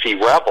a Houthi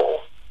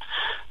rebel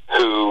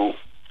who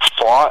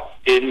fought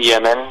in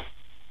Yemen,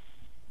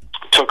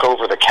 took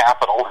over the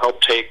capital,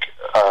 helped take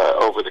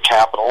over the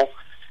capital,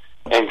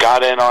 and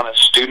got in on a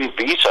student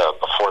visa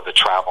before the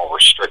travel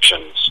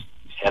restrictions.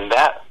 And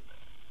that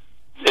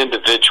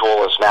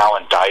individual is now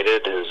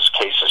indicted. His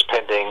case is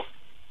pending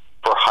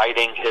for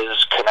hiding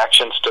his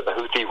connections to the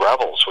Houthi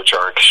rebels, which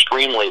are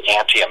extremely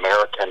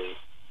anti-American,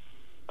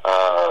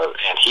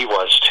 and he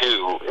was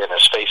too in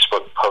his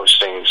Facebook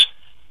postings,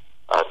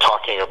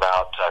 talking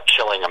about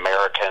killing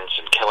Americans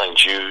and killing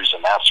Jews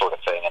and that sort of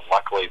thing. And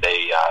luckily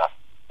they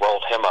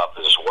rolled him up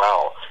as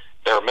well.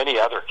 There are many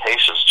other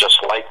cases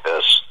just like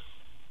this.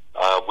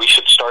 We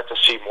should start to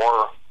see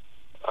more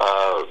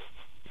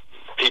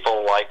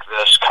people like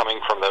this coming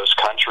from those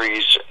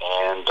countries,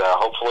 and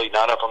hopefully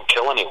none of them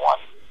kill anyone.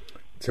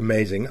 It's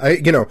amazing.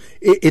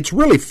 It's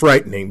really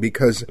frightening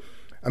because,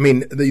 I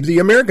mean, the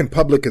American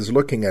public is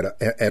looking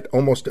at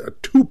almost a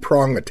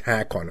 2-prong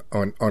attack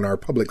on our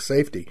public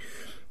safety.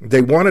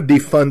 They want to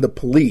defund the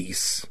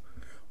police,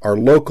 our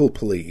local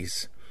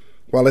police,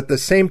 while at the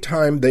same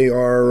time they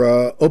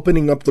are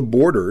opening up the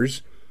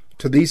borders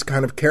to these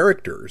kind of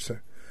characters.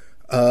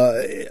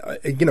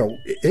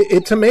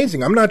 It's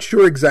amazing. I'm not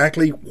sure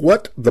exactly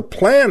what the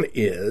plan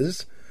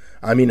is.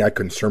 I mean, I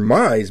can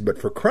surmise, but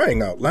for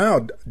crying out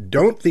loud,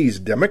 don't these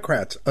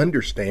Democrats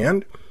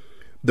understand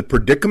the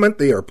predicament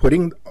they are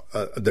putting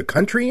the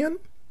country in?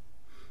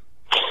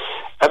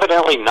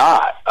 Evidently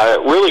not.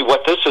 Really,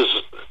 what this is,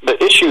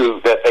 the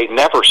issue that they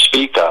never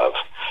speak of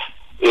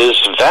is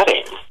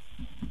vetting.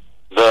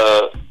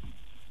 The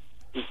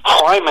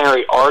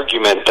primary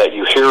argument that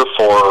you hear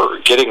for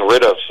getting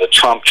rid of the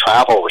Trump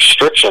travel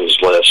restrictions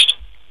list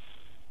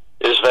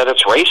is that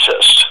it's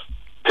racist.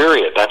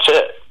 Period. That's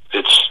it.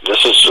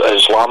 This is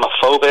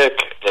Islamophobic.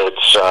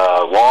 It's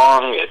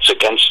wrong. It's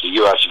against the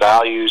U.S.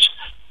 values.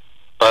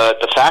 But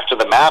the fact of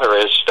the matter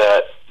is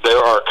that there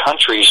are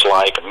countries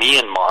like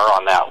Myanmar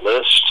on that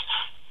list,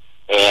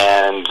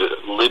 and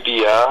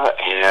Libya,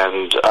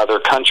 and other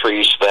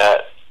countries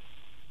that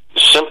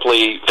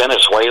simply,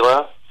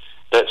 Venezuela,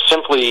 that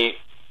simply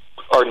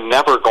are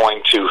never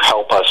going to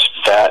help us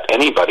vet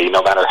anybody,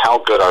 no matter how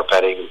good our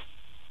vetting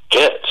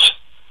gets.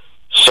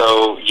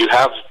 So you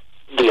have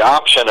the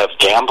option of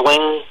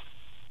gambling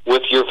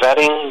with your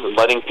vetting,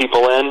 letting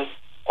people in,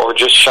 or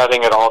just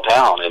shutting it all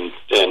down.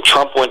 And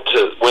Trump went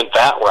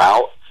that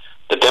route.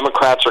 The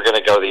Democrats are going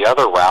to go the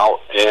other route,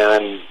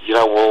 and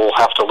we'll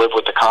have to live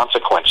with the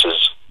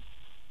consequences.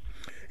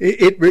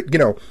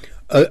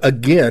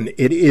 Again,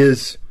 it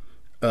is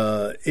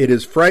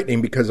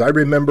frightening because I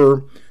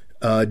remember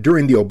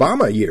during the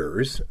Obama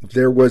years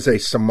there was a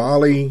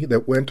Somali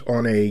that went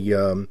on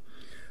a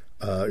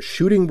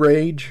shooting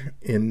rage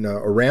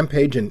a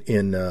rampage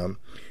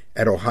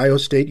at Ohio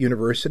State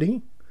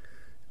University,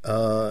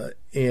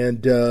 it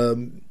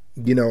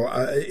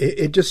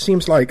just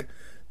seems like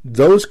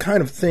those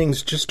kind of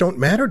things just don't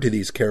matter to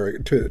these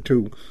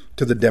to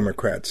the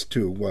Democrats,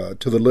 to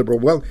the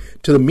liberal,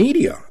 to the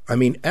media. I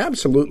mean,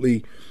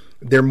 absolutely,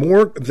 they're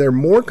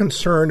more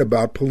concerned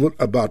about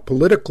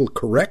political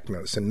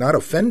correctness and not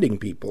offending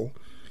people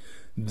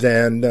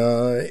than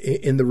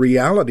in the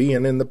reality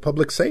and in the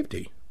public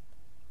safety.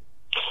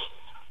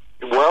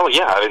 Well,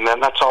 yeah, and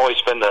that's always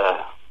been the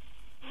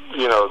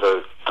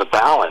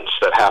balance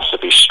that has to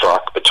be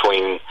struck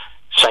between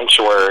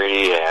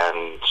sanctuary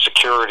and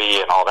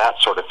security and all that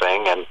sort of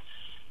thing. And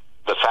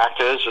the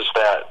fact is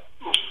that,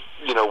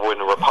 when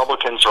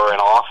Republicans are in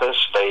office,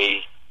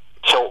 they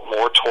tilt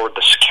more toward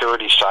the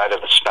security side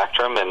of the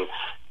spectrum, and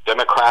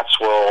Democrats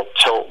will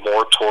tilt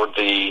more toward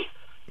the,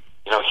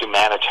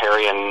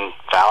 humanitarian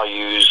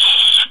values,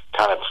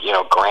 kind of,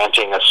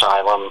 granting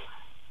asylum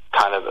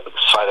kind of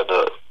side of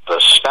the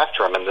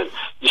spectrum. And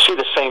you see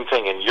the same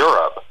thing in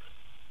Europe,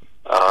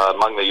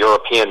 among the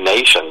European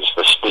nations,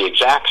 the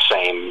exact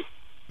same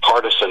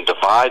partisan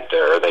divide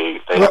there. They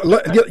with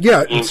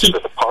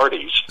the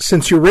parties.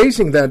 Since you're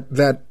raising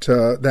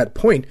that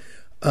point,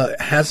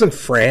 hasn't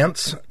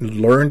France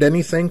learned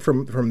anything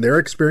from their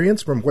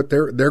experience, from what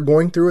they're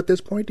going through at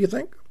this point, do you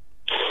think?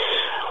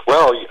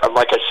 Well,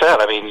 like I said,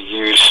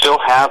 you still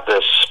have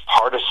this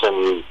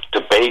partisan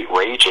debate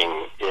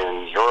raging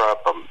in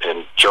Europe,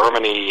 in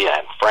Germany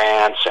and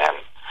France and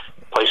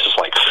places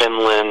like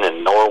Finland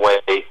and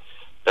Norway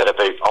that have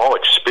all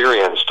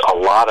experienced a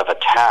lot of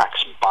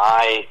attacks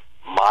by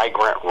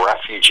migrant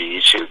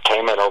refugees who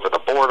came in over the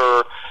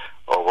border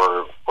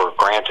or were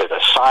granted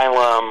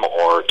asylum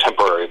or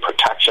temporary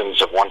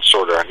protections of one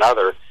sort or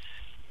another.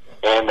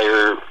 And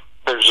there's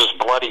just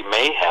bloody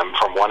mayhem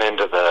from one end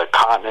of the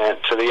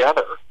continent to the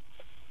other.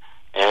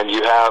 And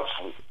you have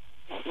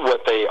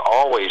what they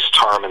always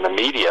term in the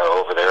media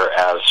over there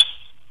as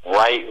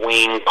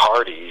right-wing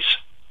parties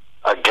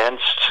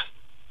against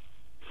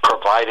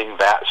providing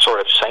that sort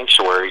of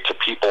sanctuary to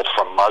people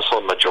from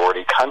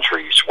Muslim-majority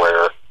countries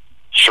where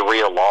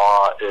Sharia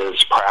law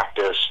is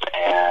practiced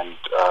and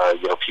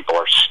people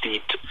are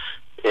steeped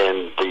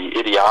in the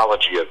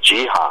ideology of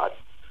jihad.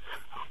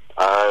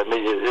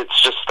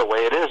 It's just the way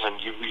it is, and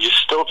you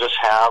still just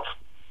have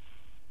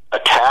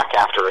attack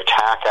after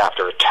attack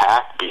after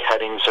attack,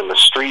 beheadings in the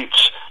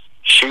streets,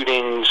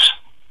 shootings,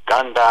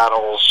 gun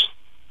battles,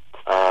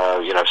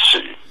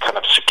 kind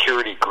of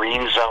security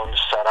green zones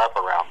set up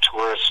around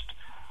tourist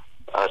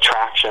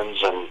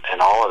attractions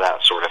and all of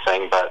that sort of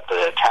thing. But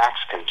the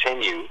attacks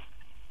continue,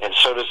 and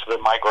so does the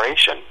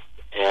migration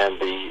and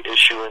the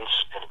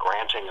issuance and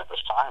granting of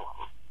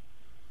asylum.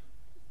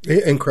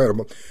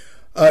 Incredible.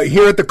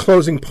 Here at the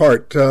closing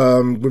part,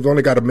 we've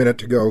only got a minute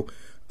to go.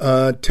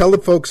 Tell the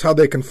folks how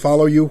they can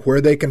follow you,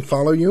 where they can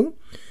follow you.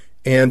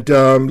 And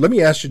let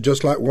me ask you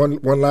just like one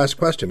last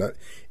question.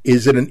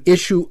 Is it an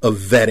issue of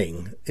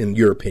vetting, in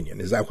your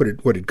opinion? Is that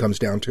what it comes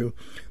down to?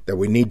 That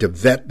we need to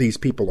vet these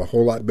people a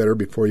whole lot better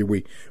before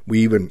we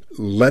even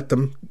let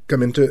them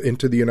come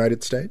into the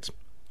United States?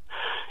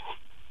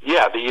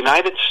 Yeah, the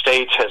United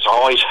States has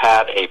always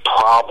had a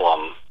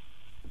problem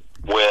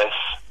with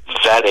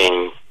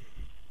vetting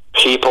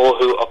people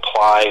who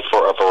apply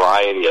for a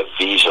variety of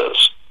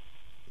visas.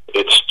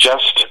 It's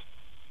just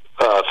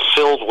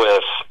filled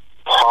with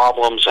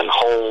problems and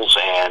holes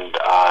and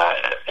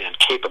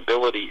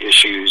capability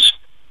issues,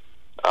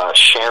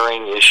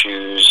 sharing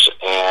issues,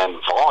 and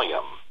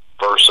volume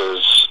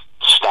versus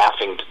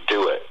staffing to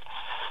do it.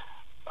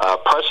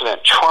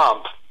 President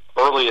Trump,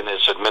 early in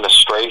his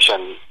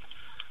administration,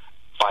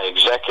 by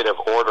executive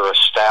order,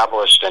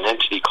 established an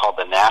entity called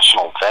the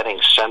National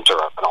Vetting Center.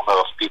 I don't know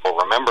if people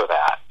remember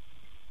that.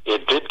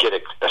 It did get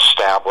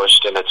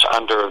established, and it's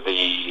under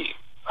the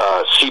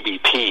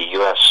CBP,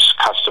 U.S.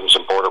 Customs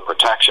and Border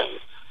Protection,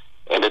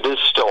 and it is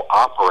still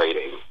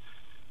operating.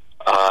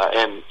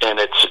 And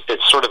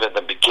it's sort of at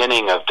the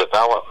beginning of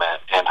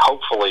development, and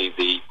hopefully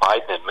the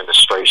Biden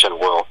administration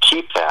will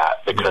keep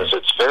that because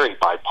it's very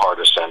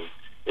bipartisan.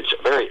 It's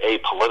very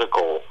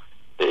apolitical,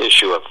 the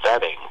issue of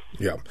vetting.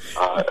 Yeah,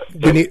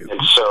 we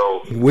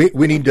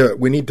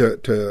need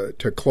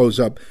to close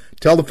up.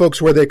 Tell the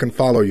folks where they can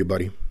follow you,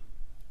 buddy.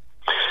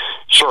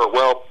 Sure.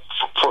 Well,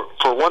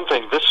 for one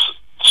thing, this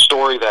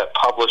story that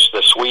published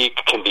this week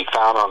can be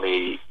found on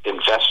the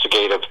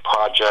Investigative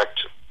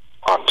Project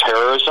on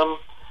Terrorism.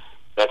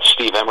 That's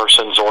Steve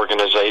Emerson's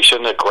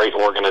organization, a great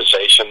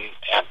organization,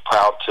 and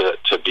proud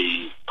to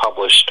be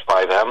published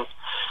by them.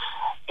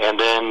 And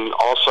then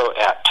also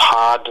at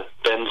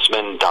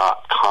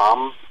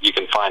toddbensman.com, you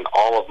can find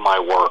all of my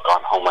work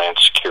on Homeland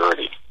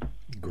Security.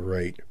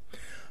 Great.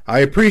 I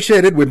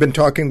appreciate it. We've been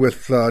talking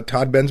with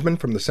Todd Bensman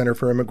from the Center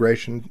for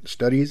Immigration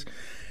Studies.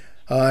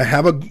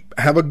 Have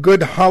a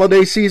good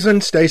holiday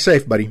season. Stay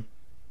safe, buddy.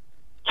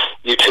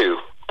 You too.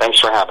 Thanks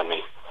for having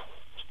me.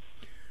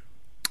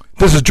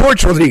 This is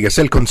George Rodriguez,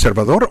 El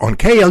Conservador, on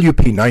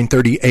KLUP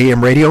 930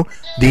 AM radio,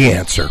 The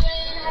Answer.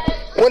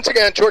 Once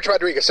again, George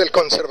Rodriguez, El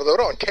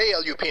Conservador, on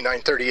KLUP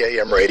 930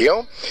 AM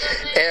radio.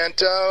 And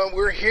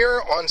we're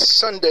here on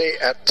Sunday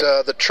at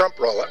the Trump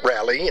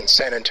rally in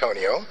San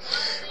Antonio.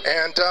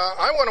 And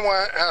I want to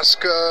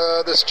ask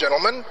this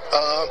gentleman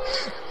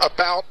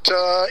about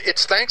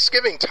it's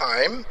Thanksgiving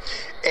time,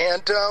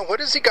 and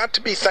what has he got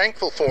to be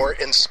thankful for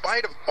in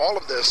spite of all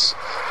of this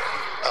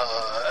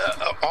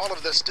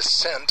this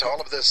dissent, all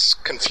of this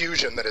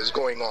confusion that is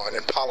going on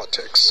in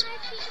politics?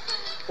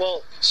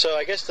 Well, so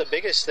I guess the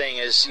biggest thing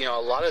is, a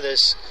lot of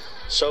this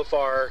so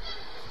far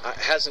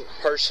hasn't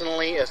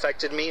personally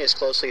affected me as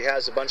closely as it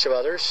has a bunch of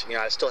others.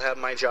 I still have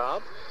my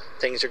job.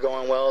 Things are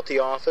going well at the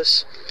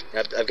office.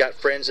 I've got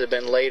friends that have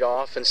been laid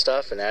off and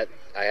stuff, and that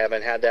I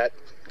haven't had that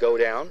go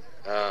down.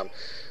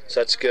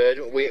 So that's good.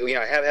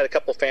 I have had a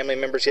couple family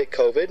members get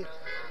COVID,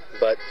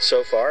 but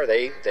so far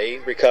they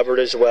recovered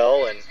as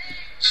well. And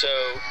so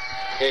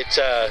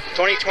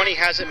 2020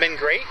 hasn't been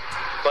great,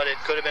 but it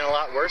could have been a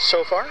lot worse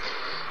so far.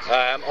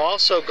 I'm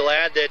also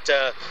glad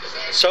that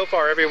so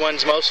far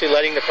everyone's mostly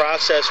letting the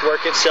process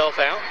work itself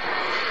out.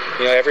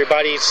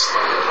 Everybody's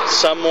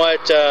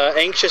somewhat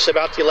anxious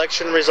about the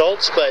election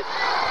results, but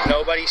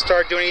nobody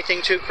started doing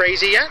anything too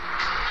crazy yet.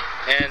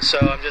 And so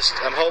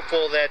I'm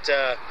hopeful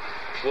that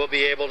we'll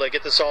be able to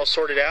get this all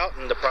sorted out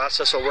and the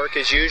process will work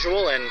as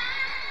usual. And,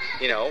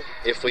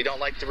 if we don't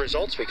like the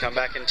results, we come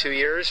back in 2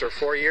 years or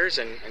 4 years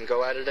and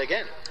go at it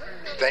again.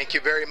 Thank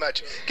you very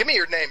much. Give me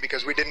your name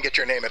because we didn't get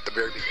your name at the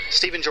very beginning.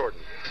 Stephen Jordan.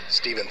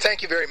 Stephen.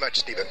 Thank you very much,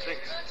 Stephen.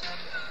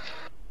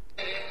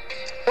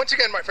 Once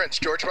again, my friends,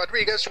 George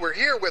Rodriguez. We're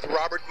here with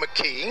Robert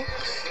McKee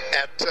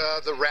at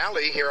the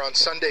rally here on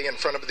Sunday in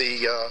front of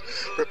the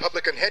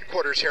Republican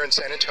headquarters here in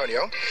San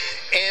Antonio.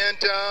 And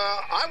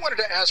I wanted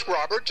to ask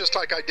Robert, just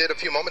like I did a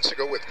few moments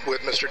ago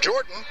with Mr.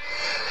 Jordan,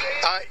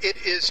 it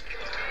is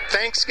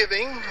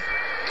Thanksgiving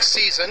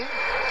season.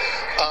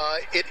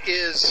 It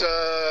is,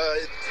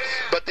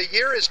 but the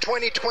year is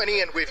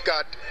 2020, and we've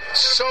got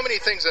so many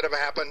things that have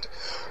happened.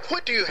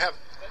 What do you have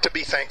to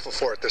be thankful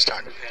for at this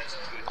time?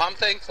 I'm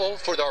thankful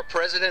for our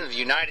President of the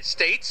United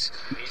States,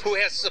 who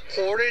has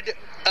supported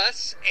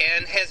us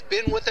and has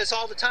been with us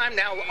all the time.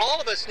 Now,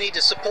 all of us need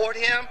to support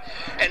him,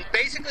 and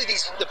basically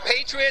the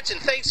Patriots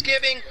and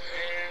Thanksgiving,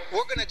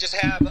 we're going to just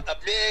have a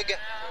big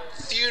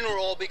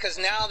funeral because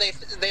now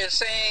they're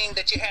saying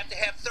that you have to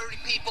have 30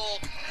 people.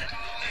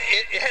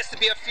 It has to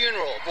be a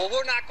funeral. Well,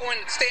 we're not going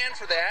to stand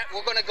for that.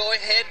 We're going to go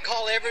ahead and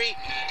call every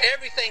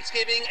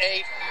Thanksgiving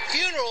a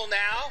funeral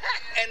now,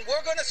 and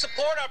we're going to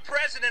support our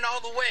president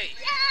all the way.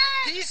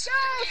 He's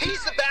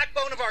the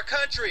backbone of our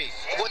country.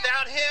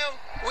 Without him,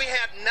 we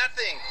have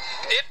nothing.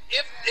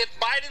 If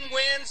Biden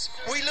wins,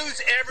 we lose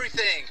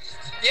everything.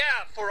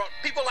 Yeah, for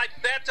people like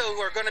Beto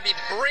who are going to be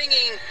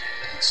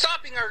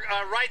stopping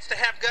our rights to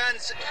have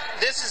guns,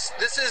 this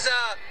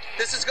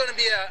is going to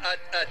be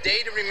a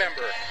day to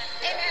remember.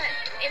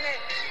 Amen.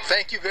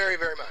 Thank you very,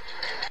 very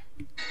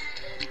much.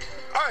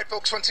 All right,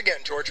 folks, once again,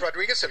 George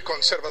Rodriguez, El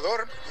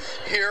Conservador,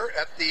 here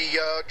at the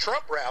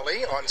Trump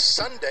rally on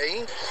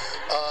Sunday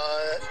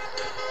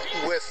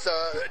with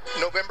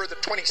November the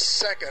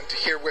 22nd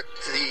here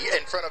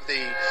in front of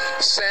the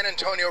San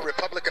Antonio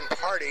Republican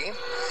Party.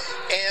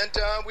 And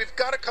we've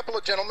got a couple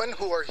of gentlemen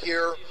who are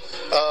here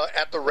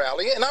at the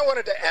rally, and I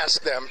wanted to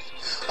ask them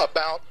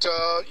about,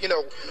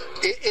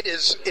 it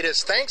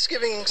is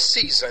Thanksgiving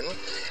season,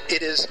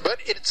 but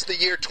it's the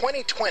year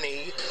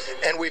 2020,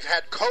 and we've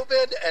had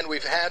COVID, and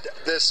we've had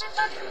this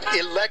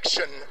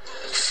election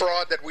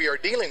fraud that we are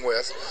dealing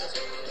with.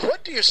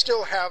 What do you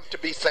still have to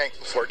be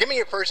thankful for? Give me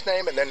your first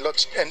name, and then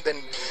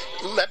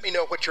let me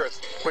know what your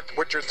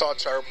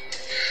thoughts are.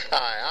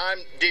 Hi, I'm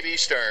D.B.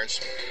 Stearns,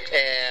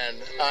 and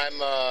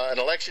I'm an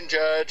election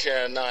judge,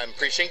 and I'm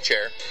precinct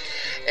chair,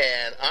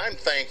 and I'm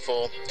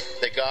thankful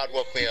that God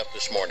woke me up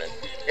this morning.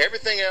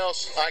 Everything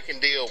else I can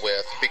deal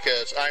with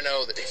because I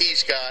know that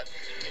He's got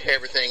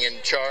everything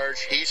in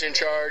charge. He's in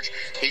charge.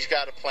 He's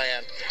got a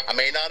plan. I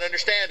may not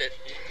understand it,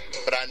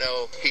 but I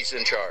know He's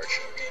in charge.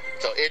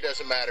 So it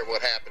doesn't matter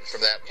what happens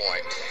from that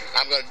point.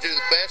 I'm going to do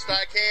the best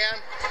I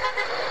can,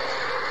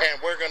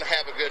 and we're going to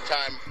have a good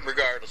time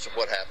regardless of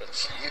what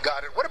happens. You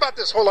got it. What about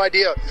this whole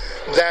idea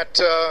that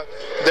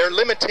they're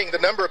limiting the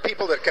number of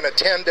people that can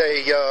attend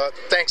a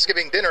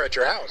Thanksgiving dinner at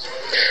your house?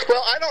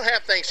 Well, I don't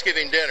have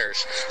Thanksgiving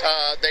dinners.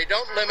 They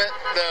don't limit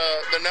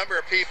the number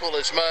of people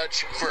as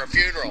much for a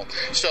funeral.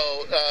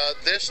 So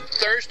this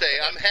Thursday,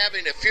 I'm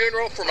having a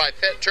funeral for my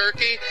pet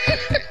turkey,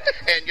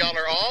 and y'all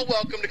are all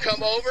welcome to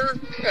come over,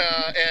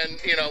 and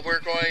we're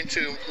going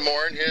to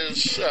mourn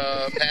his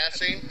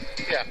passing.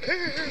 Yeah.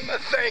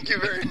 Thank you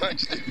very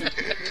much.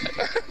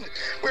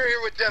 We're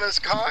here with Dennis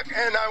Koch,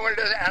 and I wanted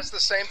to ask the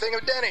same thing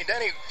of Denny.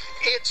 Denny,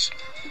 it's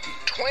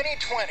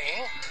 2020.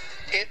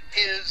 It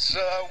is,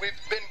 we've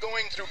been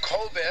going through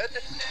COVID,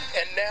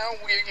 and now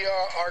we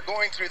are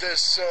going through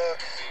this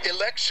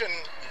election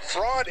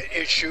fraud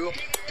issue.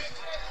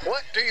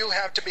 What do you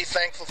have to be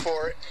thankful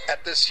for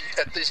at this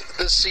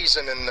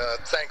season in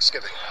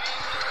Thanksgiving?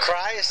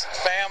 Christ,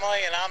 family,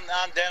 and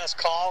I'm Dennis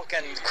Kalk,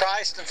 and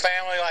Christ and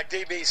family, like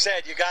DB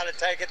said, you got to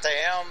take it to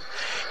Him.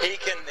 He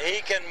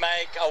can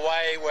make a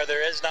way where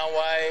there is no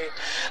way.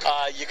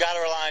 You got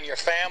to rely on your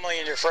family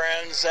and your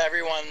friends.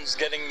 Everyone's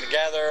getting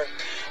together.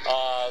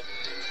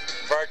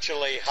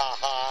 Virtually,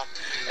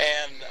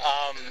 and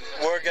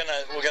we're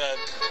gonna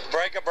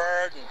break a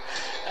bird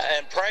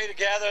and pray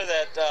together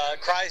that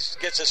Christ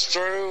gets us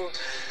through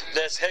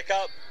this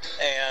hiccup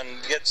and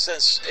gets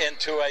us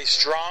into a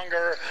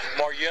stronger,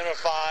 more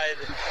unified,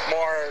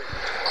 more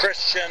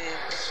Christian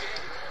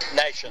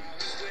nation.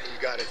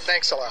 You got it.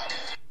 Thanks a lot.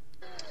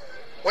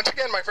 Once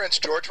again, my friends,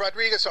 George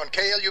Rodriguez on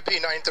KLUP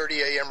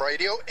 930 AM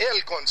radio, El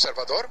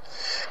Conservador.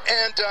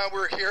 And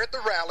we're here at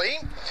the rally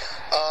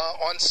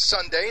on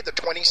Sunday, the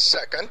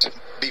 22nd,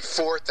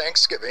 before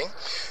Thanksgiving.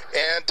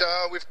 And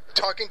we're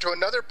talking to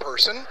another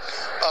person,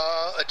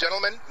 a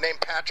gentleman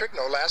named Patrick,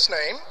 no last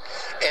name.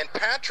 And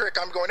Patrick,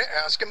 I'm going to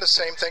ask him the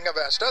same thing I've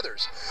asked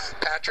others.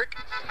 Patrick,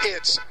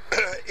 it's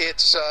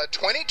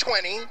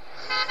 2020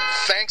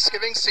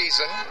 Thanksgiving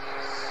season.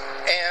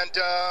 And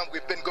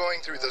we've been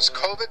going through this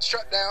COVID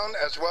shutdown,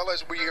 as well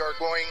as we are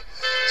going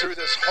through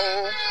this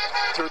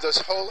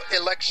whole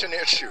election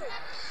issue.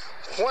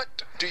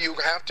 What do you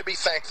have to be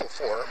thankful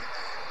for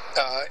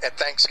at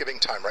Thanksgiving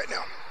time right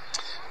now?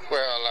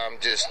 Well, I'm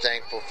just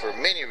thankful for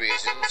many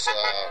reasons.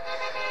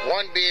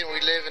 One being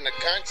we live in a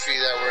country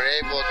that we're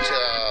able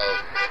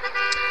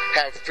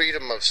to have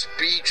freedom of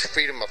speech,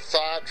 freedom of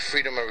thought,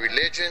 freedom of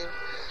religion.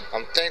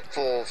 I'm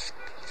thankful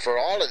for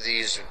all of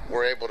these.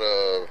 We're able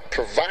to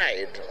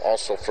provide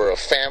also for a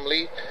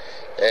family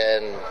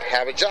and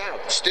have a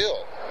job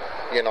still,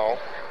 you know.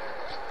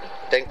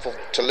 Thankful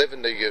to live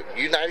in the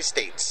United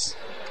States.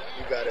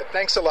 You got it.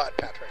 Thanks a lot,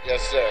 Patrick.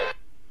 Yes, sir.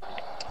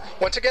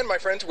 Once again, my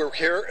friends, we're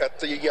here at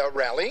the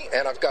rally,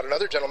 and I've got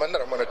another gentleman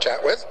that I'm going to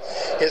chat with.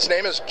 His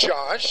name is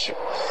Josh.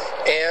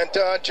 And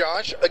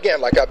Josh,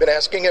 again, like I've been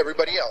asking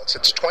everybody else,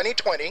 it's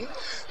 2020,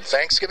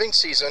 Thanksgiving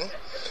season.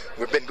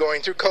 We've been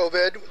going through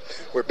COVID.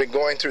 We've been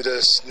going through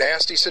this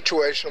nasty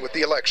situation with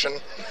the election.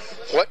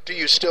 What do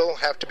you still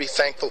have to be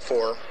thankful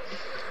for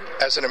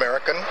as an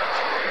American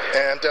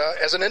and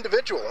as an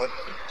individual?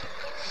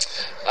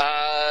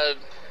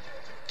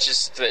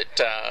 Just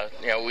that,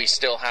 we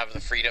still have the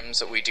freedoms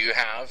that we do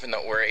have, and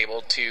that we're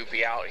able to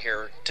be out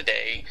here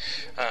today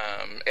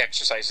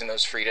exercising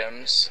those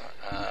freedoms,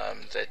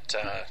 that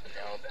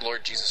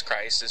Lord Jesus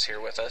Christ is here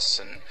with us,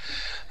 and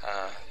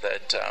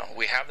that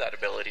we have that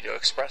ability to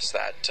express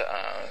that,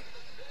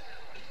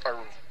 our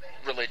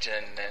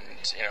religion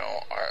and,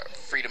 our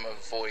freedom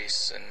of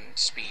voice and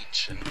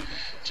speech, and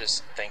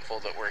just thankful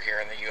that we're here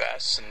in the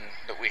U.S. and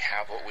that we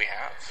have what we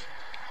have.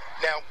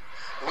 Now,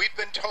 we've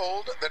been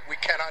told that we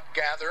cannot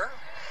gather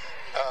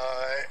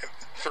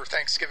for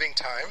Thanksgiving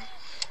time.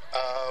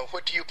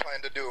 What do you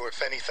plan to do,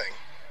 if anything?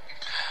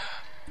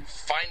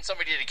 Find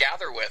somebody to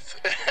gather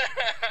with.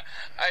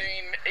 I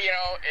mean,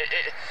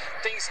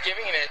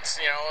 Thanksgiving, it's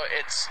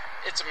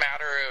a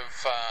matter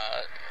of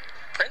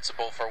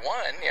principle for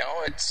one.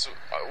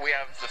 We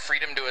have the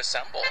freedom to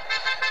assemble,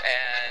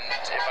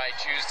 and if I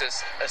choose to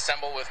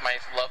assemble with my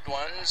loved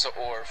ones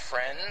or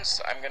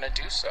friends, I'm going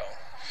to do so.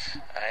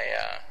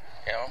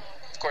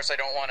 Of course, I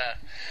don't want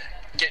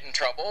to get in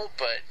trouble,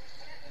 but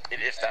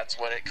if that's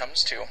what it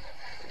comes to. You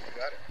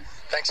got it.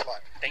 Thanks a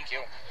lot. Thank you.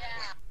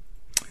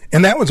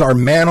 And that was our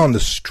man on the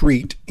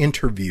street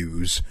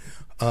interviews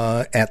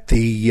at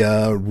the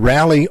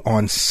rally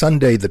on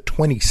Sunday, the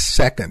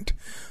 22nd,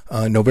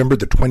 November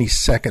the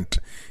 22nd,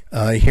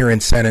 here in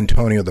San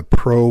Antonio, the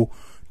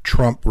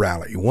pro-Trump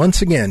rally. Once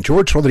again,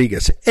 George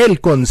Rodriguez, El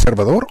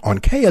Conservador, on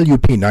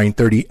KLUP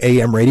 930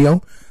 AM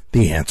radio,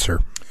 The Answer.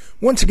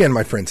 Once again,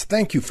 my friends,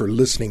 thank you for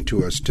listening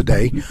to us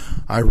today.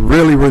 I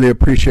really, really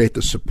appreciate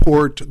the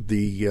support, all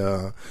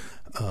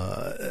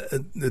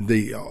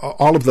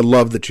of the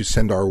love that you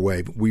send our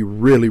way. We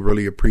really,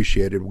 really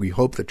appreciate it. We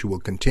hope that you will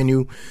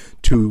continue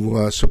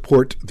to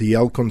support the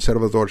El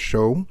Conservador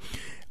show,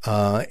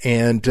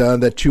 and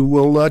that you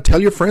will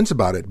tell your friends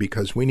about it,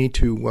 because we need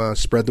to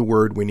spread the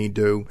word. We need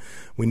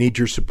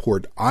your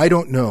support. I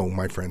don't know,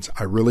 my friends.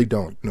 I really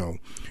don't know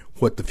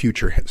what the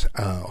future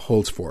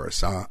holds for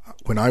us.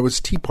 When I was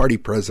Tea Party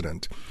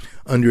president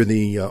under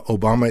the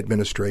Obama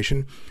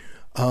administration,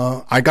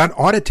 I got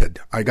audited.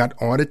 I got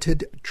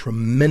audited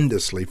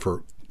tremendously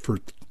for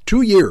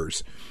 2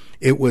 years.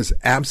 It was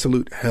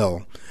absolute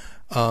hell.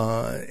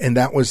 And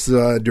that was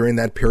during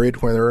that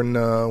period when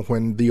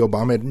the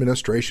Obama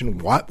administration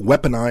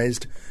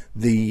weaponized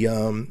the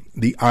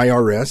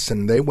IRS,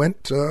 and they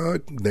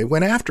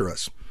went after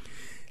us.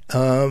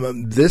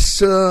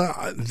 This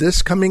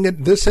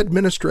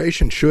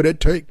administration, should it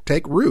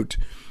take root,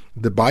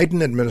 the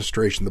Biden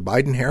administration, the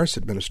Biden-Harris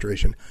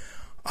administration,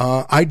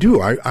 I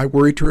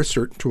worry to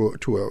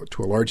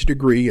a large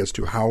degree as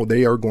to how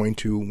they are going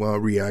to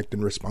react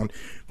and respond,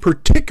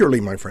 particularly,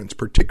 my friends,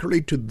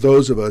 to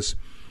those of us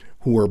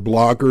who are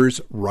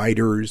bloggers,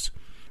 writers,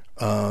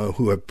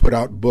 who have put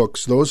out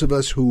books, those of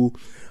us who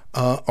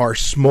are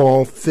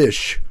small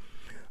fish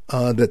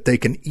that they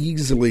can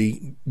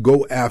easily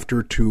go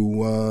after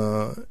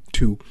to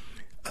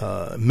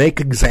make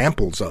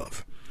examples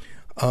of.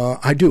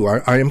 I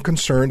am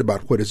concerned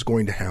about what is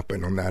going to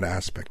happen on that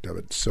aspect of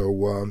it.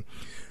 So,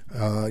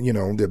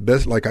 the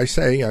best, like I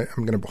say,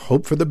 I'm going to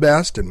hope for the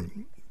best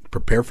and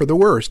prepare for the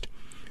worst.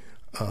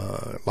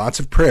 Lots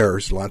of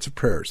prayers.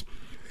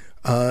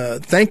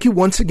 Thank you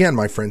once again,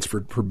 my friends,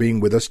 for being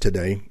with us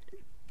today.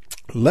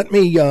 Let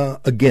me,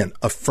 again,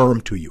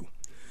 affirm to you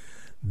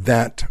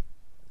that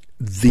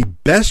the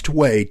best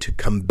way to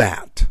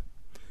combat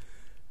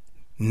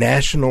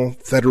national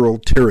federal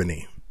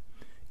tyranny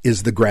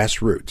is the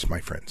grassroots, my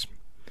friends.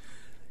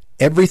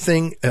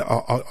 Everything,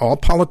 all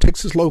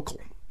politics is local.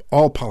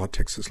 All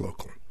politics is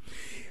local.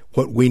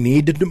 What we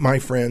need to do, my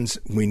friends,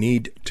 we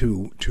need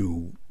to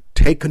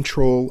take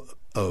control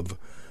of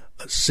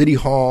City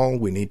Hall.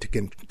 We need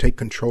to take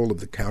control of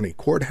the county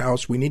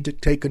courthouse. We need to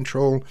take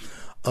control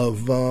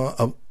of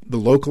the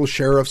local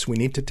sheriffs. We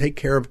need to take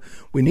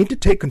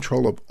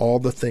control of all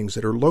the things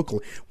that are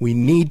local. We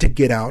need to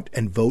get out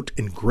and vote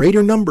in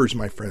greater numbers,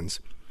 my friends,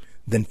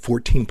 than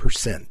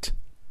 14%.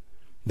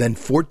 Than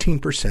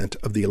 14%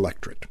 of the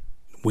electorate.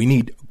 We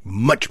need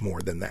much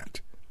more than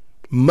that.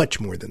 Much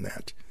more than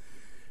that.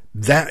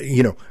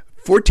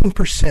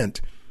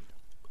 14%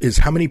 is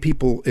how many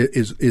people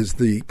is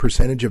the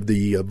percentage of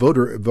the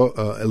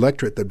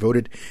electorate that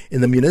voted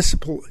in the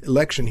municipal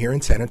election here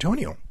in San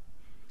Antonio.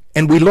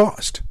 And we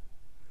lost.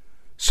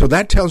 So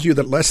that tells you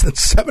that less than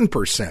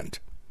 7%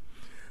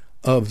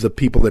 of the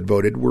people that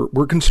voted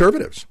were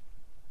conservatives.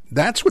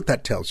 That's what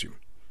that tells you.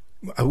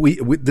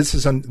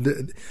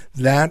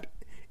 That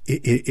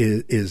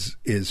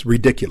is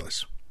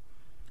ridiculous.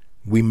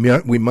 We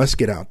must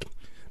get out,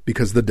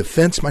 because the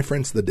defense, my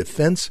friends, the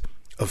defense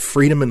of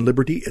freedom and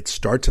liberty, it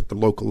starts at the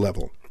local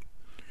level.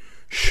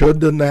 Should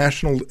the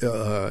national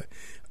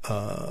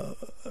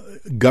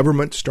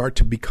government start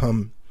to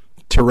become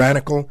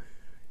tyrannical,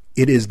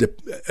 it is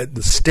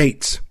the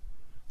states.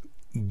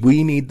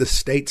 We need the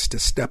states to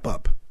step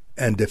up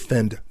and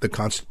defend the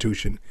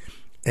Constitution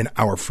and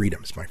our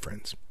freedoms, my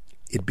friends.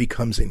 It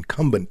becomes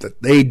incumbent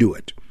that they do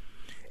it.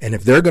 And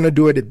if they're going to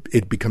do it,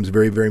 it becomes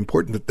very, very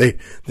important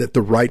that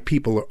the right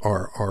people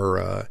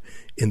are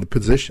in the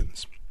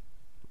positions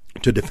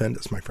to defend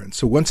us, my friends.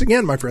 So once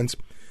again, my friends,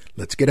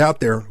 let's get out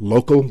there.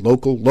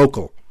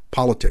 Local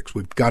politics.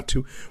 We've got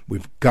to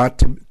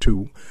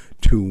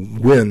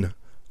win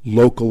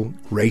local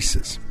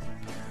races.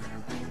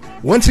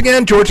 Once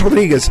again, George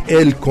Rodriguez,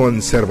 El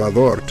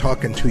Conservador,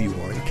 talking to you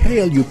on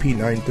KLUP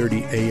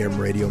 930 AM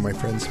radio, my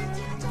friends.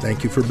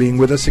 Thank you for being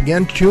with us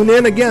again. Tune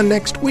in again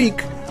next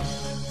week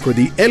for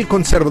the El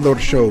Conservador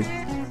Show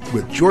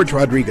with George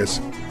Rodriguez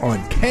on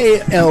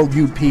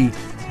KLUP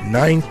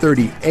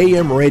 930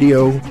 AM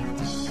radio,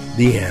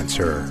 The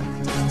Answer.